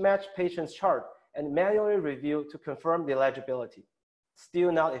each matched patient's chart and manually review to confirm the eligibility.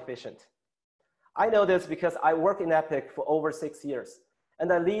 Still not efficient. I know this because I work in Epic for over 6 years,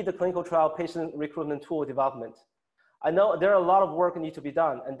 and I lead the clinical trial patient recruitment tool development. I know there are a lot of work need to be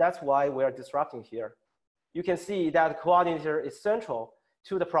done, and that's why we are disrupting here. You can see that the coordinator is central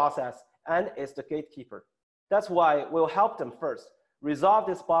to the process and is the gatekeeper. That's why we'll help them first. Resolve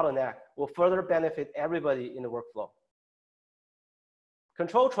this bottleneck will further benefit everybody in the workflow.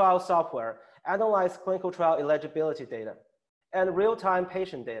 Control trial software analyze clinical trial eligibility data and real-time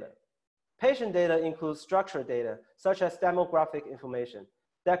patient data. Patient data includes structured data, such as demographic information,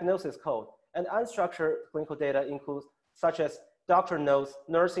 diagnosis code, and unstructured clinical data includes such as doctor notes,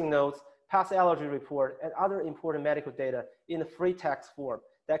 nursing notes, past allergy report, and other important medical data in a free text form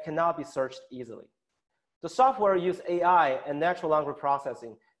that cannot be searched easily. The software uses AI and natural language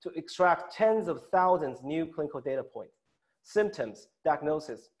processing to extract tens of thousands new clinical data points, symptoms,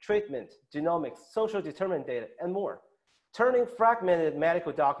 diagnosis, treatment, genomics, social determinant data, and more, turning fragmented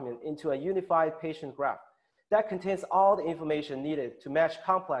medical document into a unified patient graph that contains all the information needed to match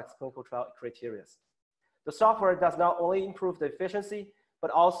complex clinical trial criteria. The software does not only improve the efficiency,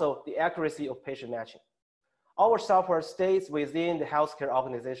 but also the accuracy of patient matching. Our software stays within the healthcare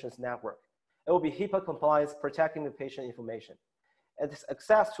organization's network. It will be HIPAA compliant, protecting the patient information. And this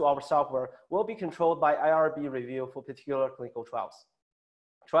access to our software will be controlled by IRB review for particular clinical trials.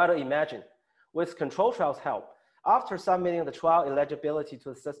 Try to imagine, with control trials help, after submitting the trial eligibility to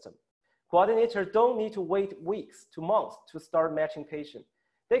the system, coordinators don't need to wait weeks to months to start matching patients.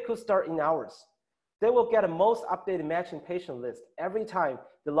 They could start in hours. They will get a most updated matching patient list every time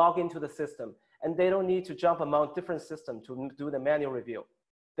they log into the system, and they don't need to jump among different systems to do the manual review.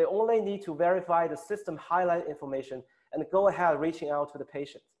 They only need to verify the system highlight information and go ahead reaching out to the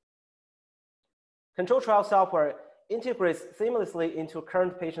patient. Control trial software integrates seamlessly into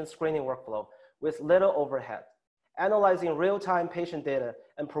current patient screening workflow with little overhead, analyzing real-time patient data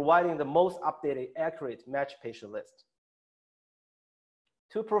and providing the most updated, accurate match patient list.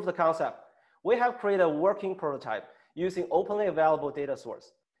 To prove the concept, we have created a working prototype using openly available data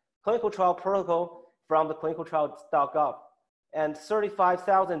source, clinical trial protocol from the clinicaltrials.gov, and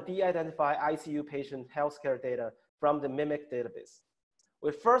 35,000 de-identified ICU patient healthcare data from the MIMIC database.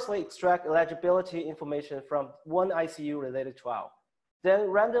 We firstly extract eligibility information from one ICU-related trial, then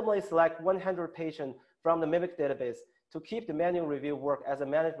randomly select 100 patients from the MIMIC database to keep the manual review work as a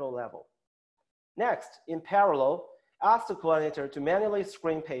manageable level. Next, in parallel, ask the coordinator to manually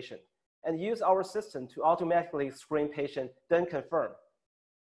screen patient and use our system to automatically screen patient, then confirm.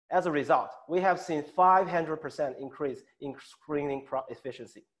 As a result, we have seen 500% increase in screening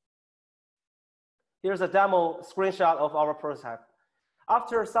efficiency. Here's a demo screenshot of our prototype.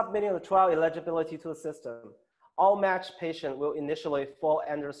 After submitting the trial eligibility to the system, all matched patients will initially fall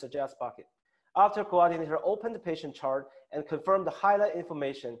under suggest bucket. After coordinator open the patient chart and confirm the highlight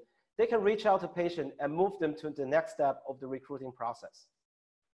information, they can reach out to patient and move them to the next step of the recruiting process.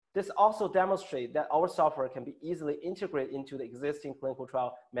 This also demonstrates that our software can be easily integrated into the existing clinical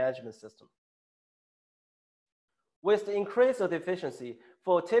trial management system. With the increase of efficiency,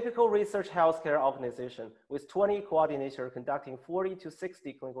 for a typical research healthcare organization with 20 coordinators conducting 40 to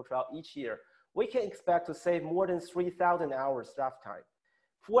 60 clinical trials each year, we can expect to save more than 3,000 hours staff time,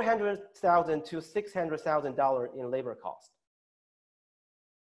 $400,000 to $600,000 in labor cost.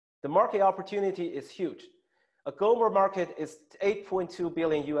 The market opportunity is huge. A global market is $8.2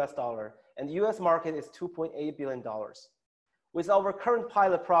 billion US, and the US market is $2.8 billion. With our current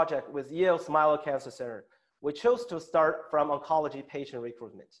pilot project with Yale Cancer Center, we chose to start from oncology patient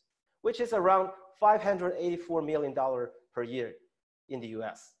recruitment, which is around $584 million per year in the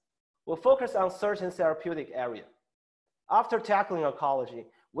US. We'll focus on certain therapeutic area. After tackling oncology,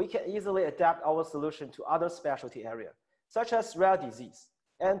 we can easily adapt our solution to other specialty areas, such as rare disease,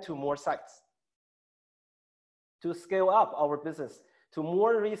 and to more sites. To scale up our business to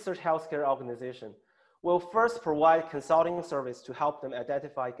more research healthcare organizations, we'll first provide consulting service to help them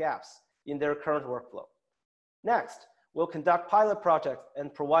identify gaps in their current workflow. Next, we'll conduct pilot projects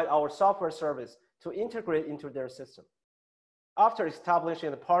and provide our software service to integrate into their system. After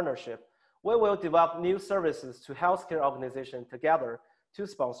establishing a partnership, we will develop new services to healthcare organizations together to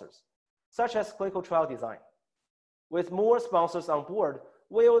sponsors, such as clinical trial design. With more sponsors on board,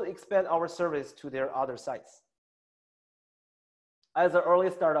 we will expand our service to their other sites. As an early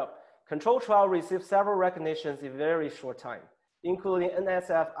startup, Control Trial received several recognitions in a very short time, including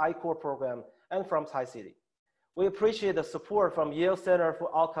NSF I-Core program and from Tsai Center. We appreciate the support from Yale Center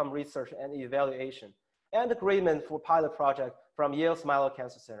for Outcome Research and Evaluation and agreement for pilot project from Yale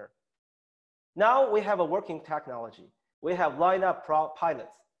Cancer Center. Now we have a working technology. We have lined up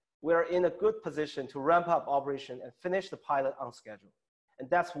pilots. We are in a good position to ramp up operation and finish the pilot on schedule. And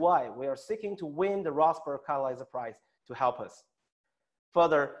that's why we are seeking to win the Rothberg Catalyzer Prize to help us.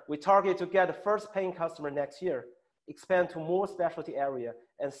 Further, we target to get the first paying customer next year, expand to more specialty area,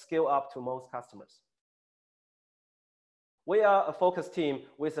 and scale up to most customers. We are a focused team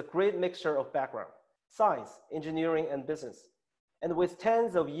with a great mixture of background, science, engineering, and business, and with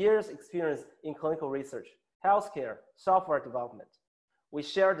tens of years experience in clinical research, healthcare, software development. We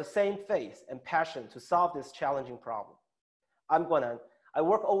share the same faith and passion to solve this challenging problem. I'm Guanan. I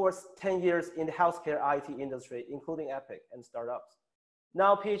work over 10 years in the healthcare IT industry, including Epic and startups.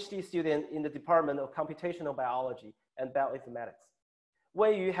 Now PhD student in the Department of Computational Biology and Bioinformatics.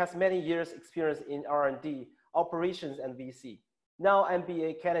 Wei Yu has many years experience in R&D, operations, and VC. Now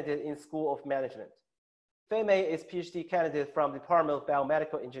MBA candidate in School of Management. Fei Mei is PhD candidate from the Department of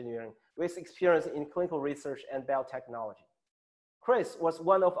Biomedical Engineering with experience in clinical research and biotechnology. Chris was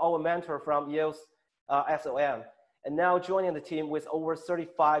one of our mentors from Yale's SOM, and now joining the team with over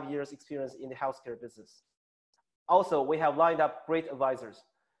 35 years experience in the healthcare business. Also, we have lined up great advisors.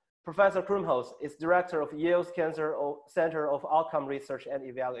 Professor Krumholz is director of Yale's Center of Outcome Research and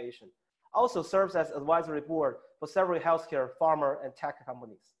Evaluation. Also serves as advisory board for several healthcare, pharma, and tech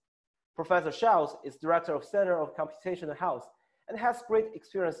companies. Professor Schaus is director of Center of Computational Health and has great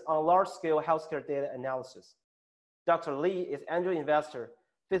experience on large-scale healthcare data analysis. Dr. Lee is angel investor,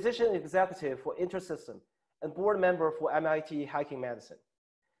 physician executive for InterSystem, and board member for MIT Hiking Medicine.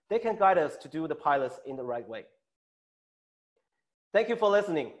 They can guide us to do the pilots in the right way. Thank you for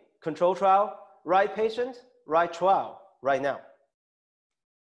listening. Control trial, right patient, right trial, right now.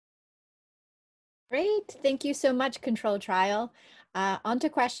 Great, thank you so much, Control Trial. On to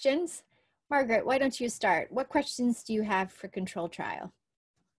questions. Margaret, why don't you start? What questions do you have for Control Trial?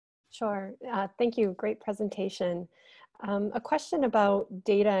 Sure, thank you, great presentation. A question about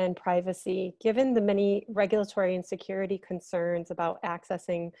data and privacy. Given the many regulatory and security concerns about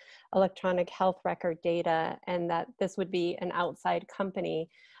accessing electronic health record data and that this would be an outside company,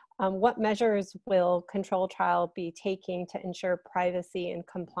 what measures will Control Trial be taking to ensure privacy and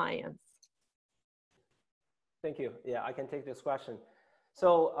compliance? Thank you. Yeah, I can take this question.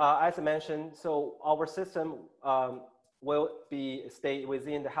 So as I mentioned, so our system will stay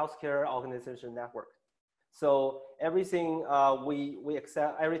within the healthcare organization network. So everything we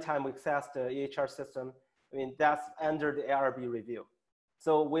access, every time we access the EHR system, I mean, that's under the ARB review.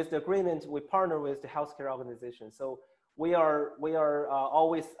 So with the agreement, we partner with the healthcare organization. So we are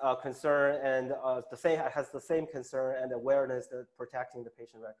always concerned and has the same concern and awareness of protecting the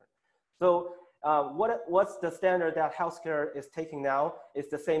patient record. So what's the standard that healthcare is taking now is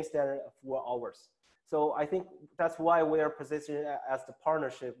the same standard for ours. So I think that's why we are positioned as the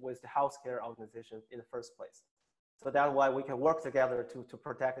partnership with the healthcare organization in the first place. So that's why we can work together to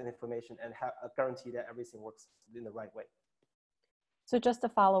protect the information and have a guarantee that everything works in the right way. So just to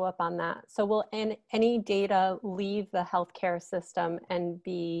follow up on that, so will any data leave the healthcare system and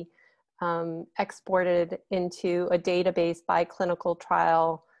be exported into a database by clinical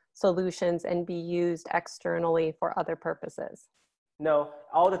trial solutions and be used externally for other purposes? No,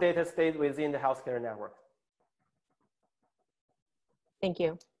 all the data stays within the healthcare network. Thank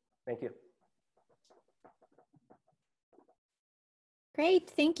you. Thank you. Great,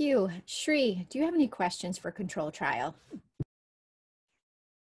 thank you. Shri, do you have any questions for Control Trial?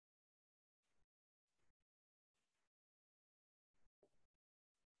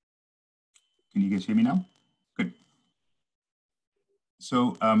 Can you guys hear me now? Good.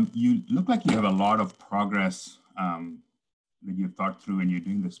 So you look like you have a lot of progress that you've thought through, and you're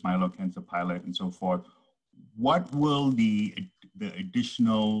doing the Smilo cancer pilot and so forth. What will the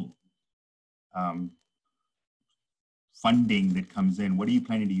additional funding that comes in, what are you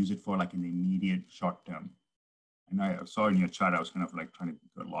planning to use it for, like in the immediate short term? And I saw in your chart, I was kind of like trying to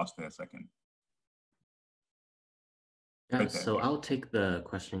get lost there a second. Yeah, Right there. so I'll take the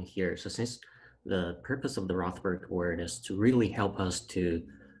question here. So since the purpose of the Rothberg Award is to really help us to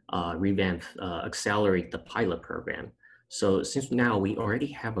revamp, accelerate the pilot program. So since now we already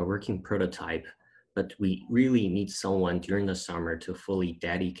have a working prototype, but we really need someone during the summer to fully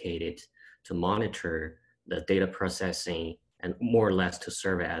dedicate it to monitor the data processing and more or less to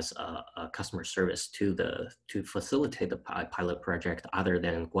serve as a customer service to facilitate the pilot project other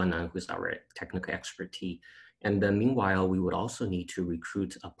than Guanan, who's our technical expertise. And then meanwhile, we would also need to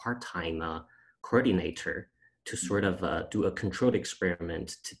recruit a part-time coordinator to sort of do a controlled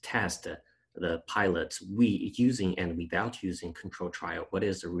experiment to test the pilots using and without using control trial. What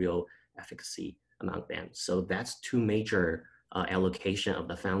is the real efficacy among them? So that's two major allocation of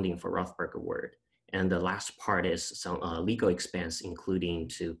the funding for Rothberg Award. And the last part is some legal expense, including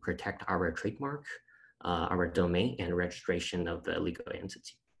to protect our trademark, our domain, and registration of the legal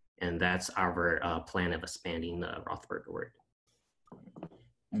entity. And that's our plan of expanding the Rothberg Award.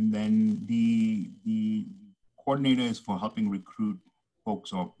 And then the coordinator is for helping recruit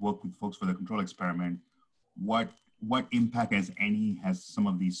folks or work with folks for the control experiment. What impact, as any, has some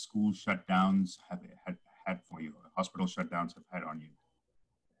of these school shutdowns had for you, or hospital shutdowns have had on you?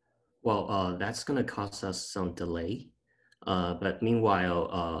 Well, that's going to cause us some delay. But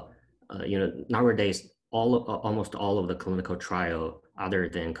meanwhile, nowadays, almost all of the clinical trial other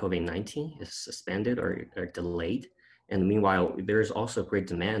than COVID-19 is suspended or delayed. And meanwhile, there's also great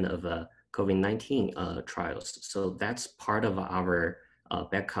demand of COVID-19 trials. So that's part of our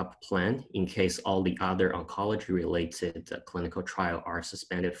backup plan in case all the other oncology related clinical trial are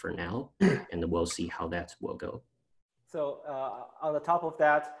suspended for now, and we'll see how that will go. So on the top of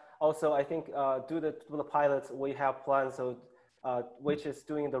that, also I think do the pilots, we have plans, so which is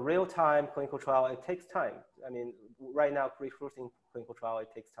doing the real-time clinical trial. It takes time. I mean, right now recruiting clinical trial, it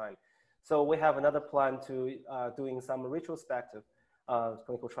takes time. So we have another plan to doing some retrospective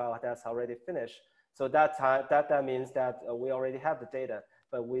clinical trial that's already finished. So that means that we already have the data,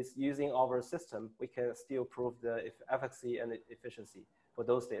 but with using our system, we can still prove the efficacy and efficiency for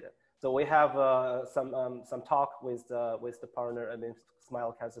those data. So we have some talk with the partner, I mean,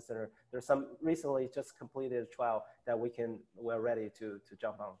 Smile Cancer Center. There's some recently just completed trial that we're ready to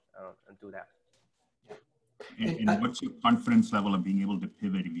jump on and do that. And what's your confidence level of being able to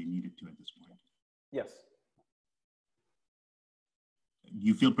pivot if you needed to at this point? Yes. Do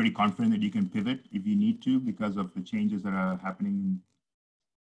you feel pretty confident that you can pivot if you need to because of the changes that are happening?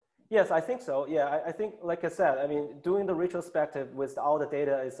 Yes, I think so. Yeah, I think, like I said, I mean, doing the retrospective with all the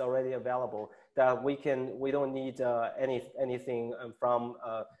data is already available, that we don't need anything from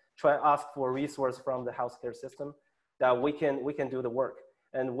try to ask for resource from the healthcare system, that we can do the work.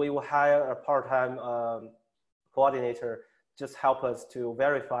 And we will hire a part-time coordinator, just help us to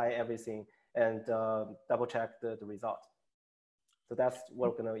verify everything and double check the result. So that's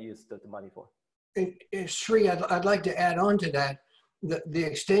what we're going to use the money for. Sri, I'd like to add on to that, the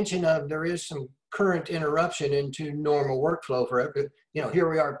extension of there is some current interruption into normal workflow for, you know, here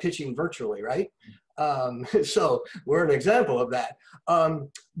we are pitching virtually, right? So we're an example of that.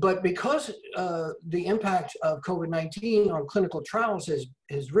 But because the impact of COVID-19 on clinical trials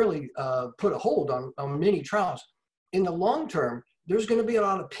has really put a hold on many trials, in the long term, there's going to be a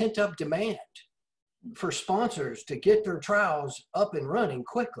lot of pent-up demand for sponsors to get their trials up and running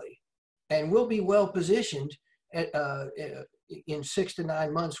quickly. And we'll be well positioned in 6 to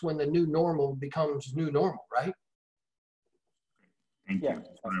 9 months when the new normal becomes new normal, right? Thank you.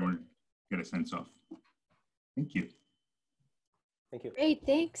 That's what I want to get a sense of. Thank you. Thank you. Great,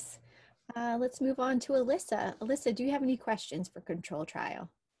 thanks. Let's move on to Alyssa. Alyssa, do you have any questions for control trial?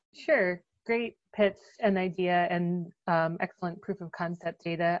 Sure. Great pitch and idea and excellent proof of concept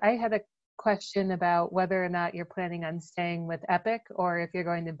data. I had a question about whether or not you're planning on staying with Epic or if you're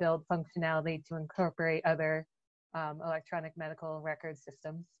going to build functionality to incorporate other electronic medical record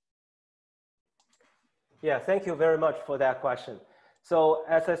systems. Yeah, thank you very much for that question. So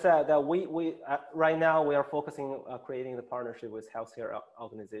as I said, that right now we are focusing on creating the partnership with healthcare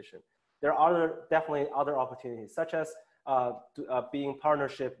organization. There are definitely other opportunities, such as being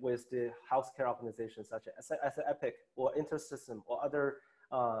partnership with the healthcare organizations, such as Epic or InterSystem or other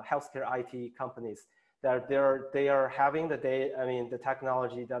healthcare IT companies that they are having the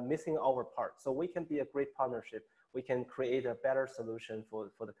technology that missing our part. So we can be a great partnership. We can create a better solution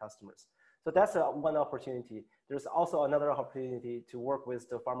for the customers. So that's one opportunity. There's also another opportunity to work with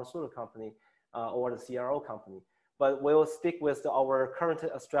the pharmaceutical company or the CRO company. But we'll stick with our current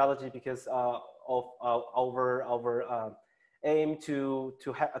strategy because of our aim to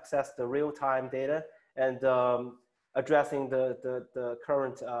access the real-time data and addressing the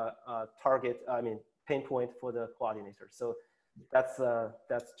current target, pain point for the coordinator. So that's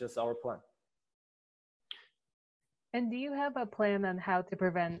just our plan. And do you have a plan on how to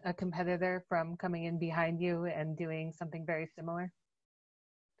prevent a competitor from coming in behind you and doing something very similar?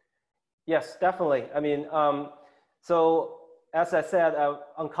 Yes, definitely. So as I said,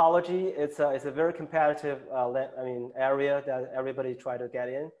 oncology, it's a very competitive area that everybody try to get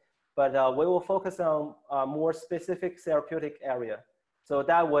in. But we will focus on a more specific therapeutic area. So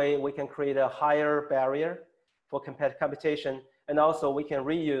that way we can create a higher barrier for competition, and also we can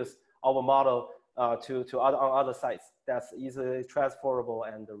reuse our model to other sites that's easily transferable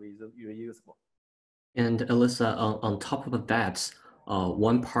and reusable. And Alyssa, on top of that,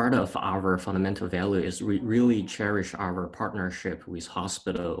 one part of our fundamental value is we really cherish our partnership with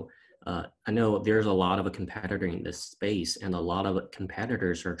hospital. I know there's a lot of competitor in this space, and a lot of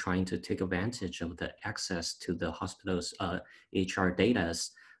competitors are trying to take advantage of the access to the hospital's HR data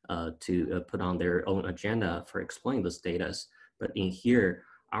to put on their own agenda for exploiting this data. But in here,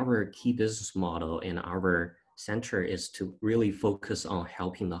 our key business model and our center is to really focus on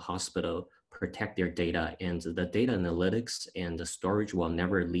helping the hospital protect their data, and the data analytics and the storage will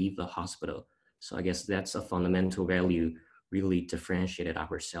never leave the hospital. So I guess that's a fundamental value, really differentiated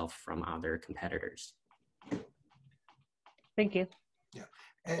ourselves from other competitors. Thank you. Yeah,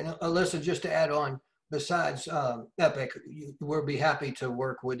 and Alyssa, just to add on, besides Epic, we'll be happy to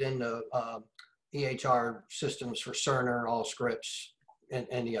work within the EHR systems for Cerner, Allscripts,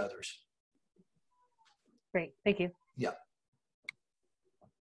 and the others. Great, thank you. Yeah.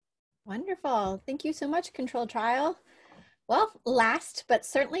 Wonderful. Thank you so much, Control Trial. Well, last but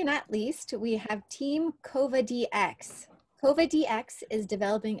certainly not least, we have Team COVA-DX. COVA-DX is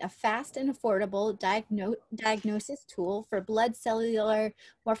developing a fast and affordable diagnosis tool for blood cellular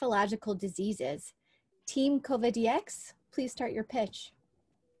morphological diseases. Team COVA-DX, please start your pitch.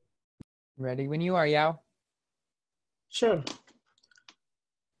 Ready when you are, Yao. Sure.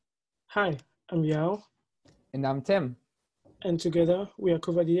 Hi, I'm Yao. And I'm Tim. And together we are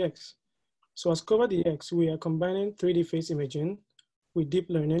COVA-DX. So as COVA-DX, we are combining 3D face imaging with deep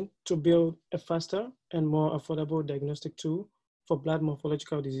learning to build a faster and more affordable diagnostic tool for blood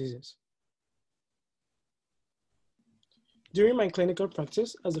morphological diseases. During my clinical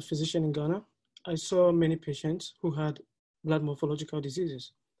practice as a physician in Ghana, I saw many patients who had blood morphological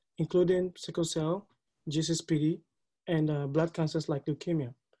diseases, including sickle cell, GCSPD, and blood cancers like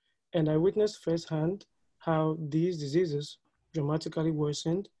leukemia. And I witnessed firsthand how these diseases dramatically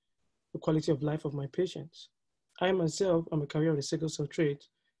worsened the quality of life of my patients. I myself am a carrier of the sickle cell trait,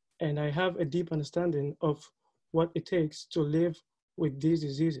 and I have a deep understanding of what it takes to live with these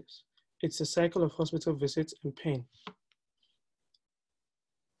diseases. It's a cycle of hospital visits and pain.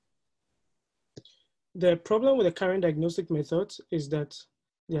 The problem with the current diagnostic methods is that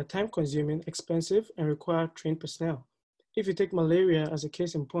they are time-consuming, expensive, and require trained personnel. If you take malaria as a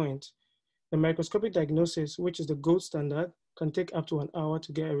case in point, the microscopic diagnosis, which is the gold standard, can take up to an hour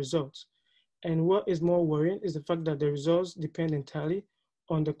to get a result. And what is more worrying is the fact that the results depend entirely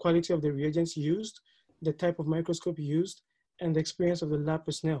on the quality of the reagents used, the type of microscope used, and the experience of the lab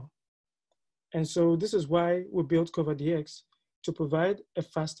personnel. And so this is why we built COVA-DX, to provide a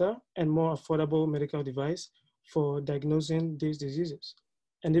faster and more affordable medical device for diagnosing these diseases.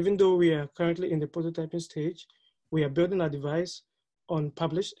 And even though we are currently in the prototyping stage, we are building our device on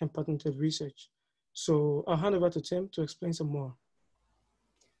published and patented research. So I'll hand over to Tim to explain some more.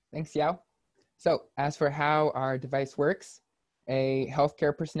 Thanks, Yao. So as for how our device works, a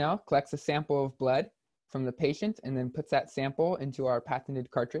healthcare personnel collects a sample of blood from the patient and then puts that sample into our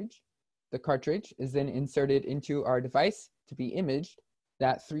patented cartridge. The cartridge is then inserted into our device to be imaged.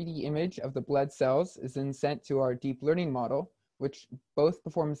 That 3D image of the blood cells is then sent to our deep learning model, which both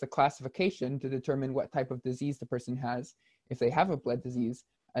performs the classification to determine what type of disease the person has, if they have a blood disease,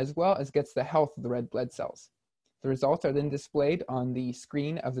 as well as gets the health of the red blood cells. The results are then displayed on the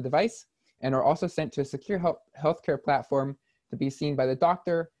screen of the device and are also sent to a secure healthcare platform to be seen by the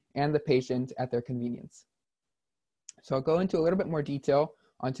doctor and the patient at their convenience. So I'll go into a little bit more detail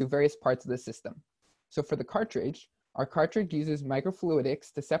onto various parts of the system. So for the cartridge, our cartridge uses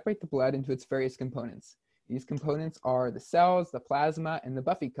microfluidics to separate the blood into its various components. These components are the cells, the plasma, and the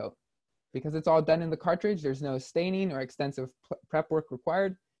buffy coat. Because it's all done in the cartridge, there's no staining or extensive prep work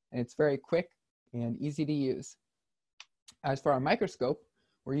required, and it's very quick and easy to use. As for our microscope,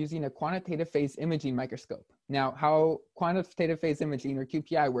 we're using a quantitative phase imaging microscope. Now, how quantitative phase imaging, or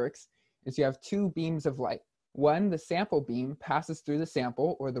QPI, works is you have two beams of light. One, the sample beam, passes through the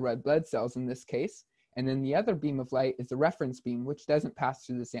sample, or the red blood cells in this case, and then the other beam of light is the reference beam, which doesn't pass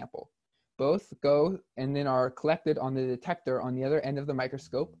through the sample. Both go and then are collected on the detector on the other end of the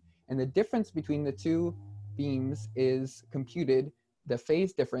microscope, and the difference between the two beams is computed, the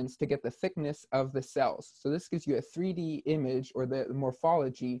phase difference, to get the thickness of the cells. So this gives you a 3D image, or the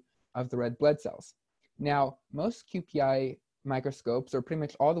morphology of the red blood cells. Now, most QPI microscopes, or pretty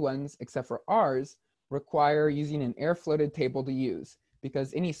much all the ones except for ours, require using an air-floated table to use,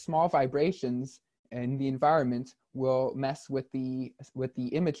 because any small vibrations in the environment will mess with the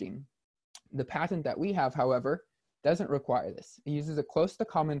imaging. The patent that we have, however, doesn't require this. It uses a close to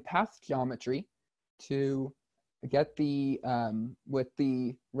common path geometry to get the, with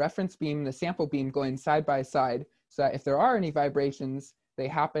the reference beam and the sample beam going side by side, so that if there are any vibrations, they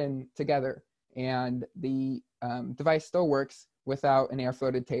happen together, and the device still works without an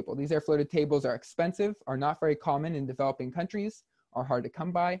air-floated table. These air-floated tables are expensive, are not very common in developing countries, are hard to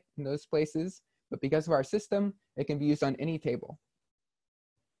come by in those places, but because of our system, it can be used on any table.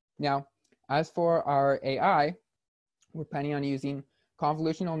 Now, as for our AI, we're planning on using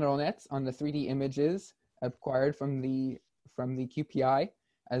convolutional neural nets on the 3D images acquired from the QPI,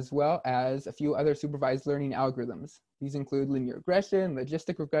 as well as a few other supervised learning algorithms. These include linear regression,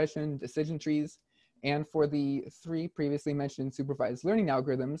 logistic regression, decision trees, and for the 3 previously mentioned supervised learning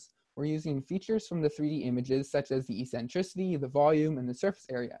algorithms, we're using features from the 3D images such as the eccentricity, the volume, and the surface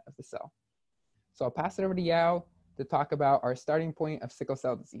area of the cell. So I'll pass it over to Yao to talk about our starting point of sickle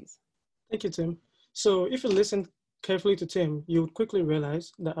cell disease. Thank you, Tim. So if you listen carefully to Tim, you would quickly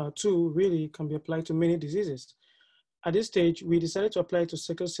realize that our tool really can be applied to many diseases. At this stage, we decided to apply it to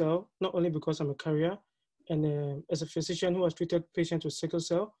sickle cell, not only because I'm a carrier and as a physician who has treated patients with sickle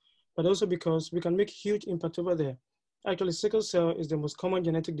cell, but also because we can make huge impact over there. Actually, sickle cell is the most common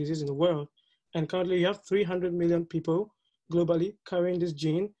genetic disease in the world, and currently you have 300 million people globally carrying this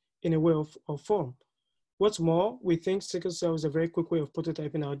gene in a way or form. What's more, we think sickle cell is a very quick way of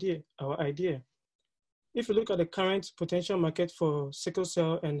prototyping our idea. If you look at the current potential market for sickle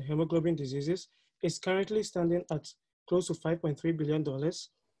cell and hemoglobin diseases, it's currently standing at close to $5.3 billion.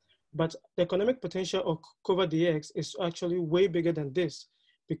 But the economic potential of COVADX is actually way bigger than this,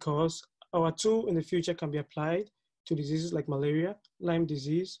 because our tool in the future can be applied to diseases like malaria, Lyme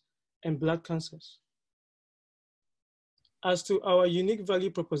disease, and blood cancers. As to our unique value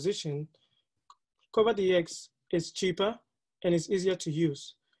proposition, COVADX is cheaper and is easier to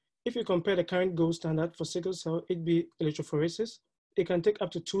use. If you compare the current gold standard for sickle cell, it be electrophoresis, it can take up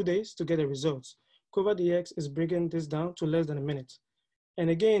to 2 days to get the results. COVADX is bringing this down to less than a minute. And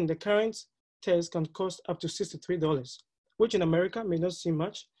again, the current test can cost up to $63, which in America may not seem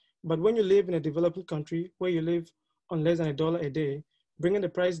much, but when you live in a developing country where you live on less than $1 a day, bringing the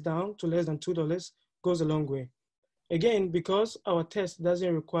price down to less than $2 goes a long way. Again, because our test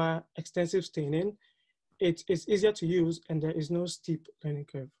doesn't require extensive staining, it is easier to use and there is no steep learning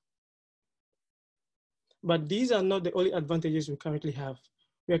curve. But these are not the only advantages we currently have.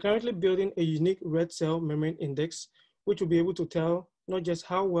 We are currently building a unique red cell membrane index, which will be able to tell not just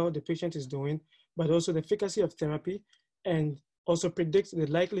how well the patient is doing, but also the efficacy of therapy and also predict the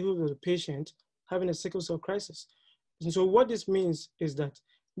likelihood of the patient having a sickle cell crisis. And so what this means is that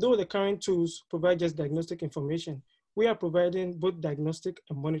though the current tools provide just diagnostic information, we are providing both diagnostic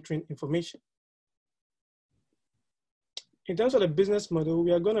and monitoring information. In terms of the business model,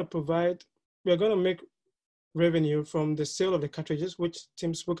 we are going to make revenue from the sale of the cartridges, which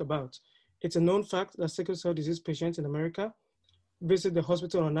Tim spoke about. It's a known fact that sickle cell disease patients in America visit the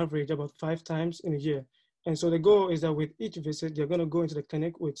hospital on average about 5 times in a year. And so the goal is that with each visit, they're going to go into the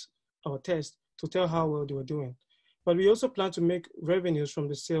clinic with our test to tell how well they were doing. But we also plan to make revenues from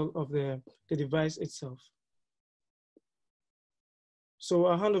the sale of the device itself. So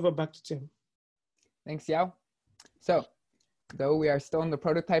I'll hand over back to Tim. Thanks, Yao. So, though we are still in the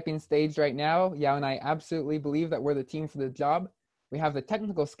prototyping stage right now, Yao and I absolutely believe that we're the team for the job. We have the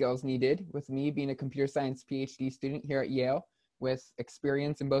technical skills needed, with me being a computer science PhD student here at Yale, with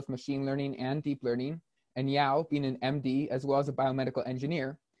experience in both machine learning and deep learning, and Yao being an MD as well as a biomedical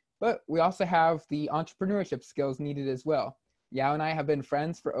engineer. But we also have the entrepreneurship skills needed as well. Yao and I have been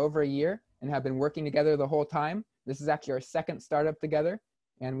friends for over a year and have been working together the whole time. This is actually our second startup together,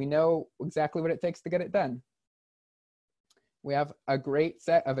 and we know exactly what it takes to get it done. We have a great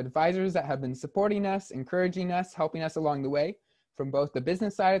set of advisors that have been supporting us, encouraging us, helping us along the way, from both the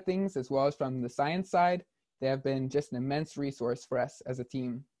business side of things as well as from the science side. They have been just an immense resource for us as a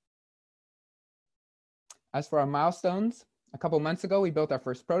team. As for our milestones, a couple months ago, we built our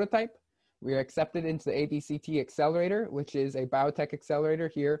first prototype. We are accepted into the ABCT Accelerator, which is a biotech accelerator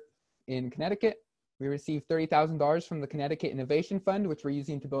here in Connecticut. We received $30,000 from the Connecticut Innovation Fund, which we're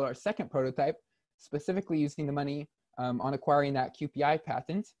using to build our second prototype, specifically using the money on acquiring that QPI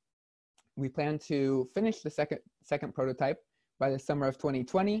patent. We plan to finish the second prototype by the summer of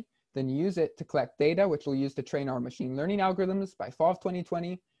 2020, then use it to collect data, which we'll use to train our machine learning algorithms by fall of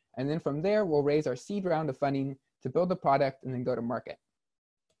 2020. And then from there, we'll raise our seed round of funding to build the product and then go to market.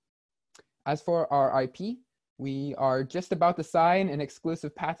 As for our IP, we are just about to sign an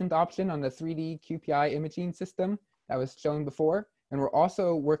exclusive patent option on the 3D QPI imaging system that was shown before. And we're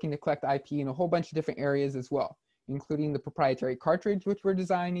also working to collect IP in a whole bunch of different areas as well, including the proprietary cartridge, which we're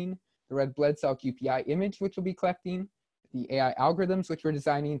designing, the red blood cell QPI image, which we'll be collecting, the AI algorithms, which we're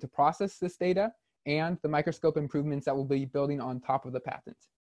designing to process this data, and the microscope improvements that we'll be building on top of the patent.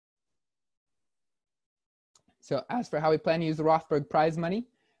 So as for how we plan to use the Rothberg prize money,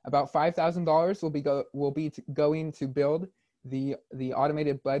 about $5,000 will be going to build the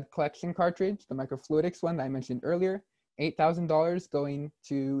automated blood collection cartridge, the microfluidics one that I mentioned earlier, $8,000 going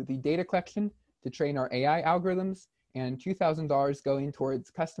to the data collection to train our AI algorithms, and $2,000 going towards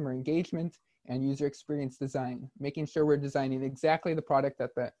customer engagement and user experience design, making sure we're designing exactly the product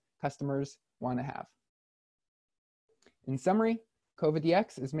that the customers want to have. In summary,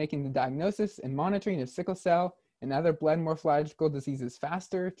 COVADX is making the diagnosis and monitoring of sickle cell and other blood morphological diseases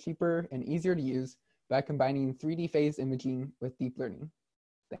faster, cheaper, and easier to use by combining 3D phase imaging with deep learning.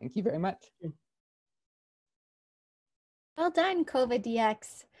 Thank you very much. Well done,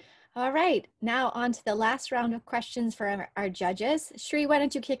 COVADX. All right, now on to the last round of questions for our judges. Shri, why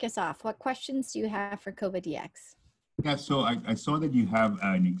don't you kick us off? What questions do you have for COVADX? Yeah, so I saw that you have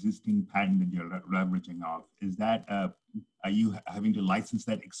an existing patent that you're leveraging off. Is that, are you having to license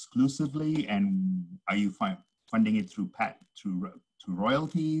that exclusively, and are you funding it through through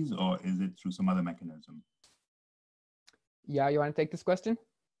royalties, or is it through some other mechanism? Yeah, you want to take this question?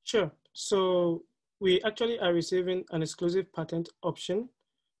 Sure. So we actually are receiving an exclusive patent option.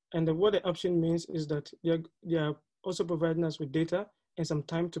 And what the option means is that they are also providing us with data and some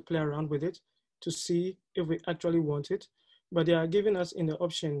time to play around with it to see if we actually want it. But they are giving us in the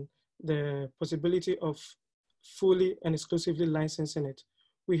option the possibility of fully and exclusively licensing it.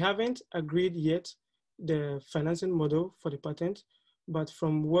 We haven't agreed yet the financing model for the patent, but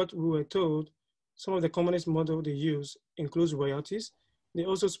from what we were told, some of the commonest model they use includes royalties. They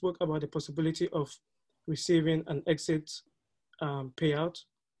also spoke about the possibility of receiving an exit payout.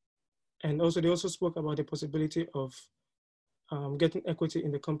 And also they also spoke about the possibility of getting equity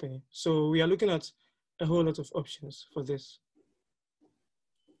in the company. So we are looking at a whole lot of options for this.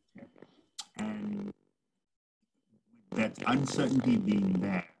 And that uncertainty being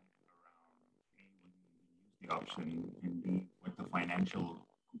there around the option and what the financial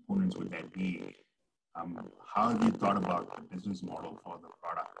components would that be, how have you thought about the business model for the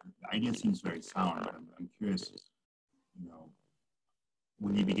product? The idea seems very sound, but I'm curious,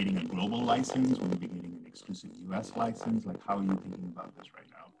 will you be getting a global license? Will you be getting an exclusive US license? Like, how are you thinking about this right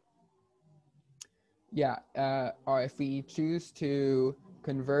now? Yeah, or if we choose to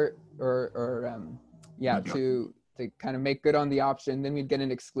convert to kind of make good on the option, then we'd get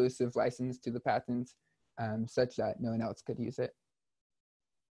an exclusive license to the patent, such that no one else could use it.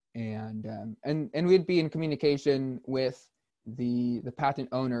 And we'd be in communication with the patent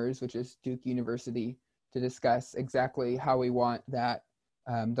owners, which is Duke University, to discuss exactly how we want that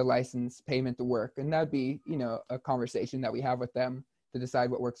the license payment to work. And that'd be, a conversation that we have with them to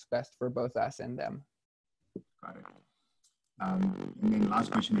decide what works best for both us and them. Got it. And then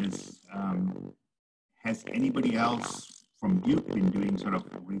last question is, has anybody else from Duke been doing sort of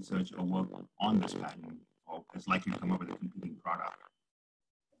research or work on this patent, or is likely to come up with a competing product?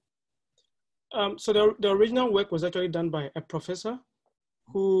 So the original work was actually done by a professor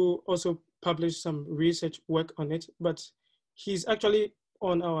who also published some research work on it, but he's actually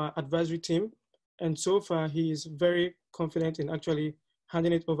on our advisory team. And so far he is very confident in actually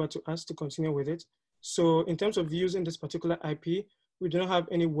handing it over to us to continue with it. So in terms of using this particular IP, we do not have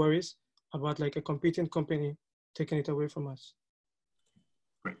any worries about like a competing company taking it away from us.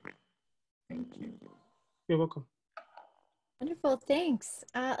 Great, thank you. You're welcome. Wonderful, thanks.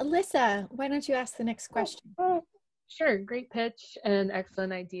 Alyssa, why don't you ask the next question? Sure, great pitch and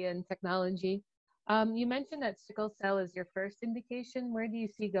excellent idea and technology. You mentioned that sickle cell is your first indication. Where do you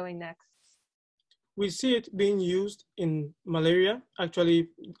see going next? We see it being used in malaria. Actually,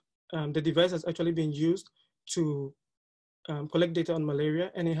 the device has actually been used to collect data on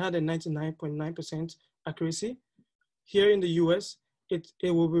malaria, and it had a 99.9% accuracy. Here in the US, it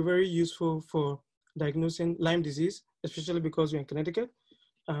will be very useful for diagnosing Lyme disease, especially because we're in Connecticut,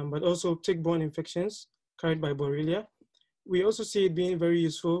 but also tick-borne infections carried by Borrelia. We also see it being very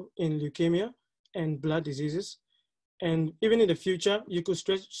useful in leukemia and blood diseases. And even in the future, you could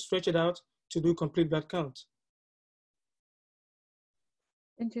stretch it out to do complete blood count.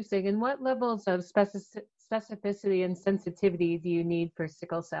 Interesting. And what levels of specificity and sensitivity do you need for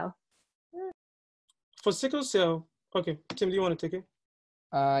sickle cell? For sickle cell, okay, Tim, do you want to take it?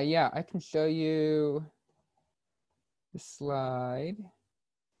 Yeah, I can show you the slide.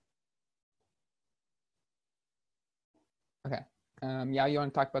 Okay. Yeah, you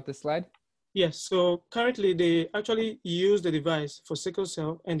want to talk about this slide? Yes, so currently they actually use the device for sickle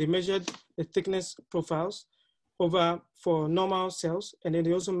cell, and they measured the thickness profiles for normal cells, and then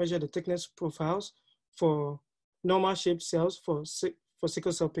they also measure the thickness profiles for normal shaped cells for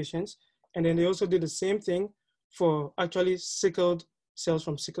sickle cell patients. And then they also did the same thing for actually sickled cells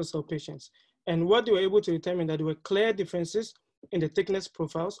from sickle cell patients. And what they were able to determine that there were clear differences in the thickness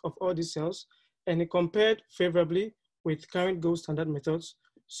profiles of all these cells, and it compared favorably with current gold standard methods.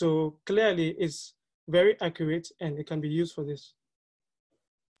 So clearly it's very accurate and it can be used for this.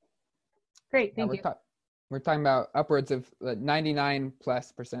 Great, thank you. We're talking about upwards of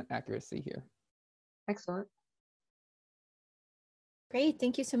 99+% accuracy here. Excellent. Great,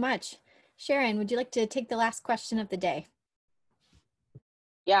 thank you so much. Sharon, would you like to take the last question of the day?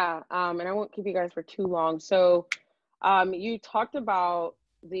 Yeah, and I won't keep you guys for too long. So you talked about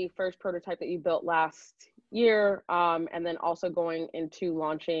the first prototype that you built last year, and then also going into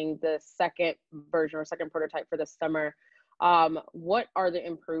launching the second version or second prototype for this summer. What are the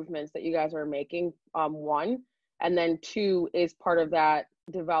improvements that you guys are making, one? And then two, is part of that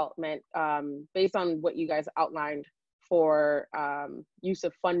development, based on what you guys outlined for use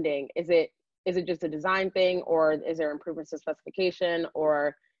of funding, is it just a design thing, or is there improvements to specification,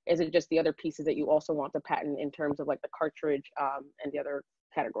 or Is it just the other pieces that you also want to patent in terms of like the cartridge and the other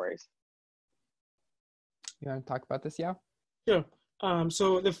categories? You want to talk about this, Yao? Sure.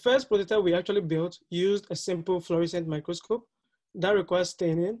 So the first prototype we actually built used a simple fluorescent microscope that requires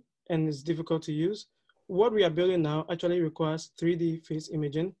staining and is difficult to use. What we are building now actually requires 3D face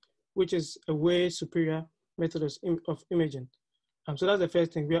imaging, which is a way superior method of imaging. So that's the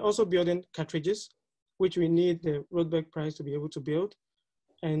first thing. We are also building cartridges, which we need the Rothberg prize to be able to build.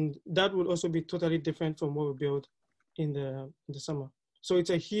 And that would also be totally different from what we built in the summer. So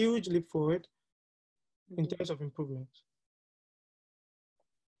it's a huge leap forward in terms of improvement.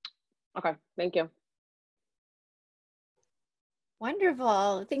 Okay, thank you.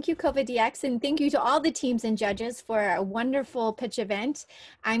 Wonderful. Thank you, COVIDx, and thank you to all the teams and judges for a wonderful pitch event.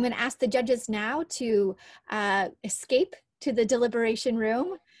 I'm going to ask the judges now to escape to the deliberation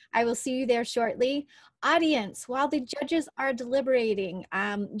room. I will see you there shortly. Audience, while the judges are deliberating,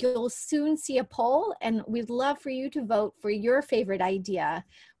 you'll soon see a poll, and we'd love for you to vote for your favorite idea.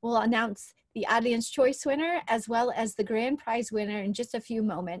 We'll announce the audience choice winner as well as the grand prize winner in just a few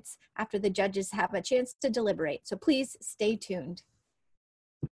moments after the judges have a chance to deliberate. So please stay tuned.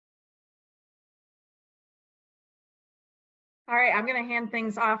 All right, I'm going to hand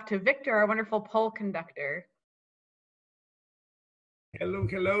things off to Victor, our wonderful poll conductor. Hello,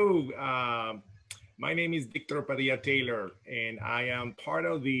 hello. My name is Victor Padilla Taylor, and I am part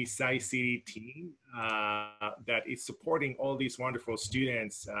of the Tsai City team that is supporting all these wonderful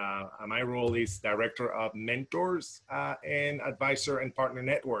students. My role is Director of Mentors and Advisor and Partner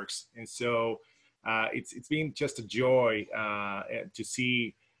Networks. And so it's been just a joy to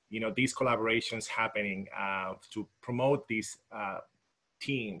see these collaborations happening to promote these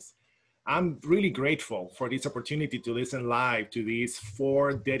teams. I'm really grateful for this opportunity to listen live to these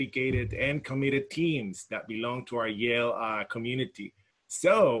 4 dedicated and committed teams that belong to our Yale community.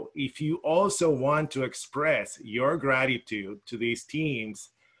 So if you also want to express your gratitude to these teams,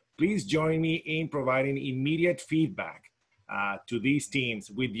 please join me in providing immediate feedback to these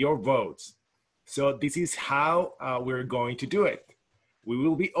teams with your votes. So this is how we're going to do it. We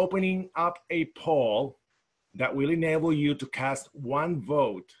will be opening up a poll that will enable you to cast 1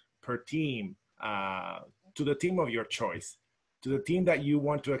 vote per team to the team of your choice, to the team that you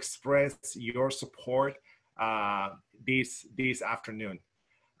want to express your support this afternoon.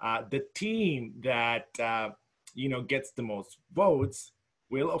 The team that gets the most votes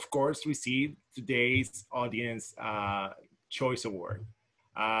will of course receive today's audience choice award,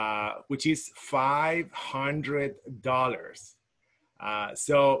 which is $500.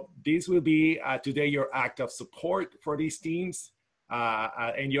 So this will be today your act of support for these teams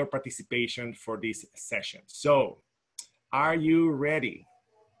and your participation for this session. So are you ready?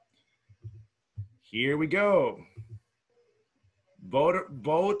 Here we go.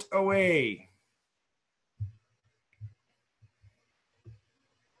 Vote away.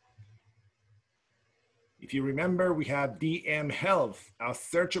 If you remember, we have DM Health, a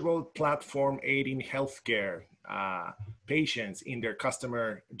searchable platform aiding healthcare patients in their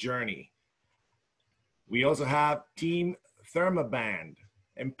customer journey. We also have Team Thermoband,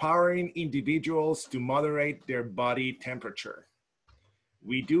 empowering individuals to moderate their body temperature.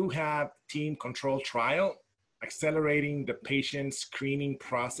 We do have Team Control Trial, accelerating the patient screening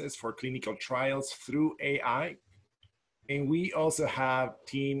process for clinical trials through AI. And we also have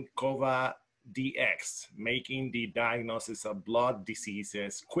Team COVA DX, making the diagnosis of blood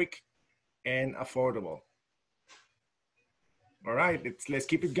diseases quick and affordable. All right, let's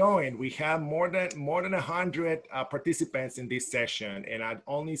keep it going. We have more than 100 participants in this session, and I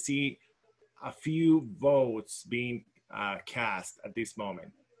only see a few votes being cast at this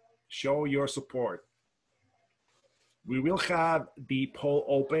moment. Show your support. We will have the poll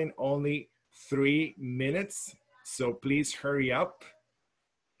open only 3 minutes, so please hurry up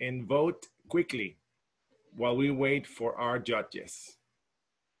and vote quickly while we wait for our judges.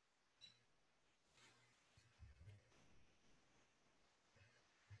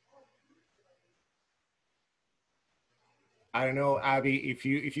 I don't know, Abby, if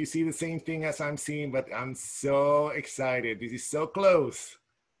you see the same thing as I'm seeing, but I'm so excited. This is so close.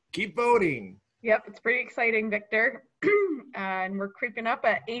 Keep voting. Yep, it's pretty exciting, Victor. And we're creeping up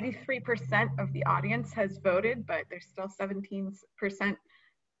at 83% of the audience has voted, but there's still 17%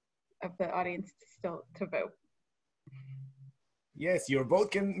 of the audience still to vote. Yes, your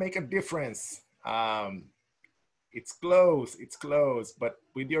vote can make a difference. It's close, but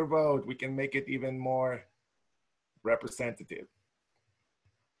with your vote, we can make it even more representative.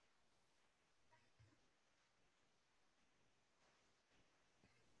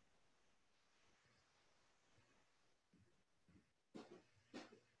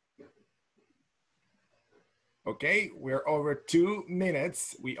 Okay, we're over 2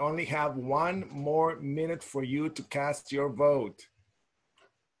 minutes. We only have 1 more minute for you to cast your vote.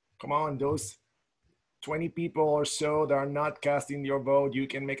 Come on, those 20 people or so that are not casting your vote, you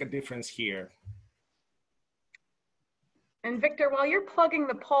can make a difference here. And Victor, while you're plugging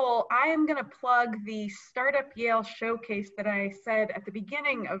the poll, I am going to plug the Startup Yale showcase that I said at the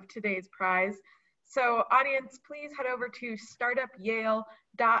beginning of today's prize. So audience, please head over to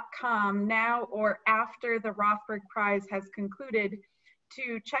startupyale.com now or after the Rothberg Prize has concluded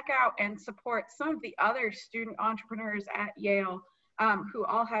to check out and support some of the other student entrepreneurs at Yale who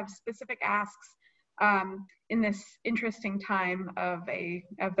all have specific asks in this interesting time of the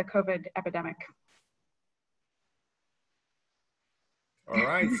COVID epidemic. All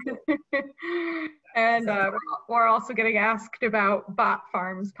right. And we're also getting asked about bot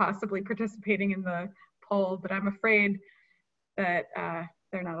farms possibly participating in the poll, but I'm afraid that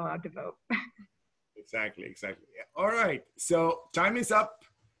they're not allowed to vote. Exactly, exactly. All right, so time is up.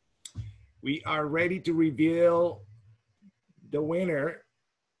 We are ready to reveal the winner.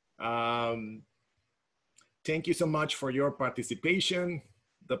 Thank you so much for your participation.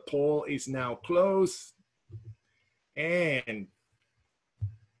 The poll is now closed. And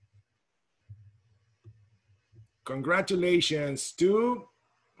congratulations to...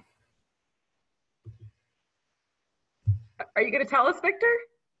 Are you going to tell us, Victor?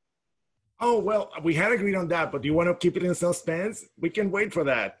 Oh, well, we had agreed on that, but do you want to keep it in suspense? We can wait for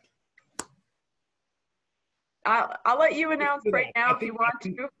that. I'll let you announce right now if you want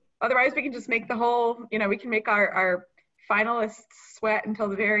to. Otherwise, we can just make the whole, we can make our finalists sweat until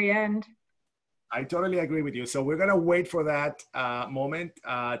the very end. I totally agree with you. So we're going to wait for that moment.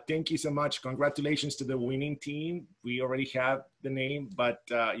 Thank you so much. Congratulations to the winning team. We already have the name, but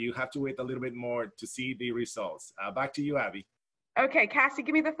you have to wait a little bit more to see the results. Back to you, Abby. Okay, Cassie,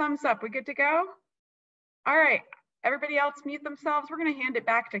 give me the thumbs up. We good to go? All right. Everybody else mute themselves. We're going to hand it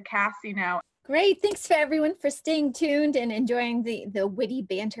back to Cassie now. Great. Thanks for everyone for staying tuned and enjoying the witty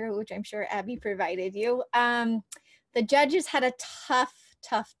banter, which I'm sure Abby provided you. The judges had a tough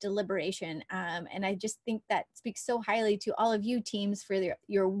deliberation. And I just think that speaks so highly to all of you teams for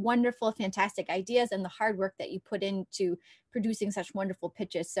your wonderful, fantastic ideas and the hard work that you put into producing such wonderful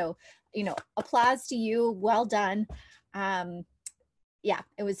pitches. So, applause to you. Well done. Yeah,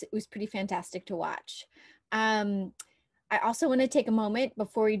 it was pretty fantastic to watch. I also want to take a moment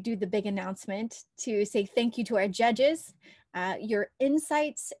before we do the big announcement to say thank you to our judges. Your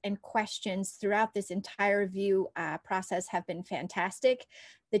insights and questions throughout this entire review process have been fantastic.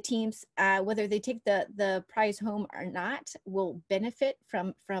 The teams, whether they take the prize home or not, will benefit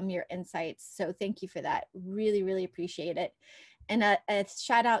from your insights. So thank you for that. Really, really appreciate it. And a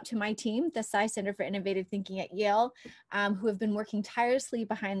shout out to my team, the Tsai Center for Innovative Thinking at Yale, who have been working tirelessly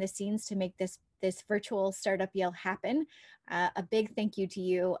behind the scenes to make this virtual Startup Yale happen. A big thank you to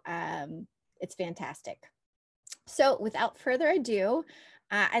you. It's fantastic. So without further ado,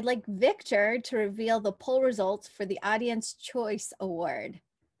 I'd like Victor to reveal the poll results for the Audience Choice Award.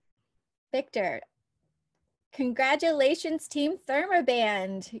 Victor, congratulations, Team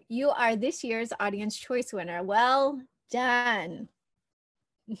ThermaBand. You are this year's Audience Choice winner. Well done.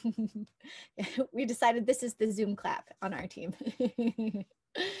 We decided this is the Zoom clap on our team.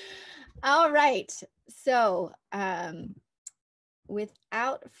 All right, so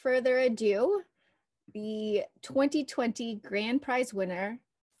without further ado, the 2020 grand prize winner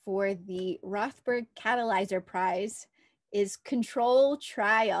for the Rothberg Catalyzer Prize is Control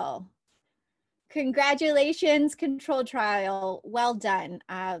Trial. Congratulations, Control Trial. Well done.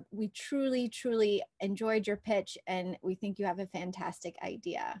 We truly, truly enjoyed your pitch, and we think you have a fantastic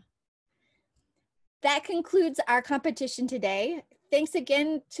idea. That concludes our competition today. Thanks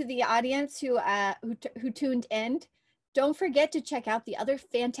again to the audience who tuned in. Don't forget to check out the other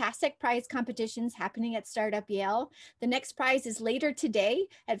fantastic prize competitions happening at Startup Yale. The next prize is later today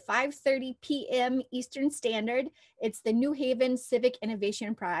at 5:30 p.m. Eastern Standard. It's the New Haven Civic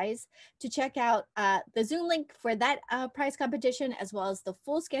Innovation Prize. To check out the Zoom link for that prize competition, as well as the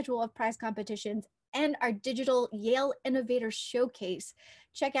full schedule of prize competitions and our digital Yale Innovator Showcase,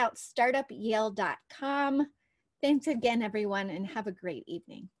 check out startupyale.com. Thanks again, everyone, and have a great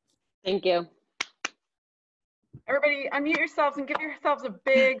evening. Thank you. Everybody unmute yourselves and give yourselves a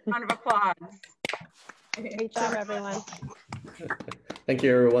big round of applause. Great job, everyone. Thank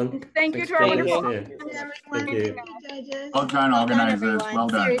you, everyone. And thank you to our wonderful Thank you. Well done, organizers. Well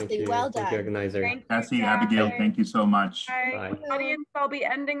done. Seriously, well done. Thank you, organizer. Cassie, Abigail, thank you so much. Bye. Audience, I'll be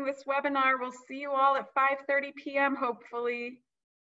ending this webinar. We'll see you all at 5:30 p.m. hopefully.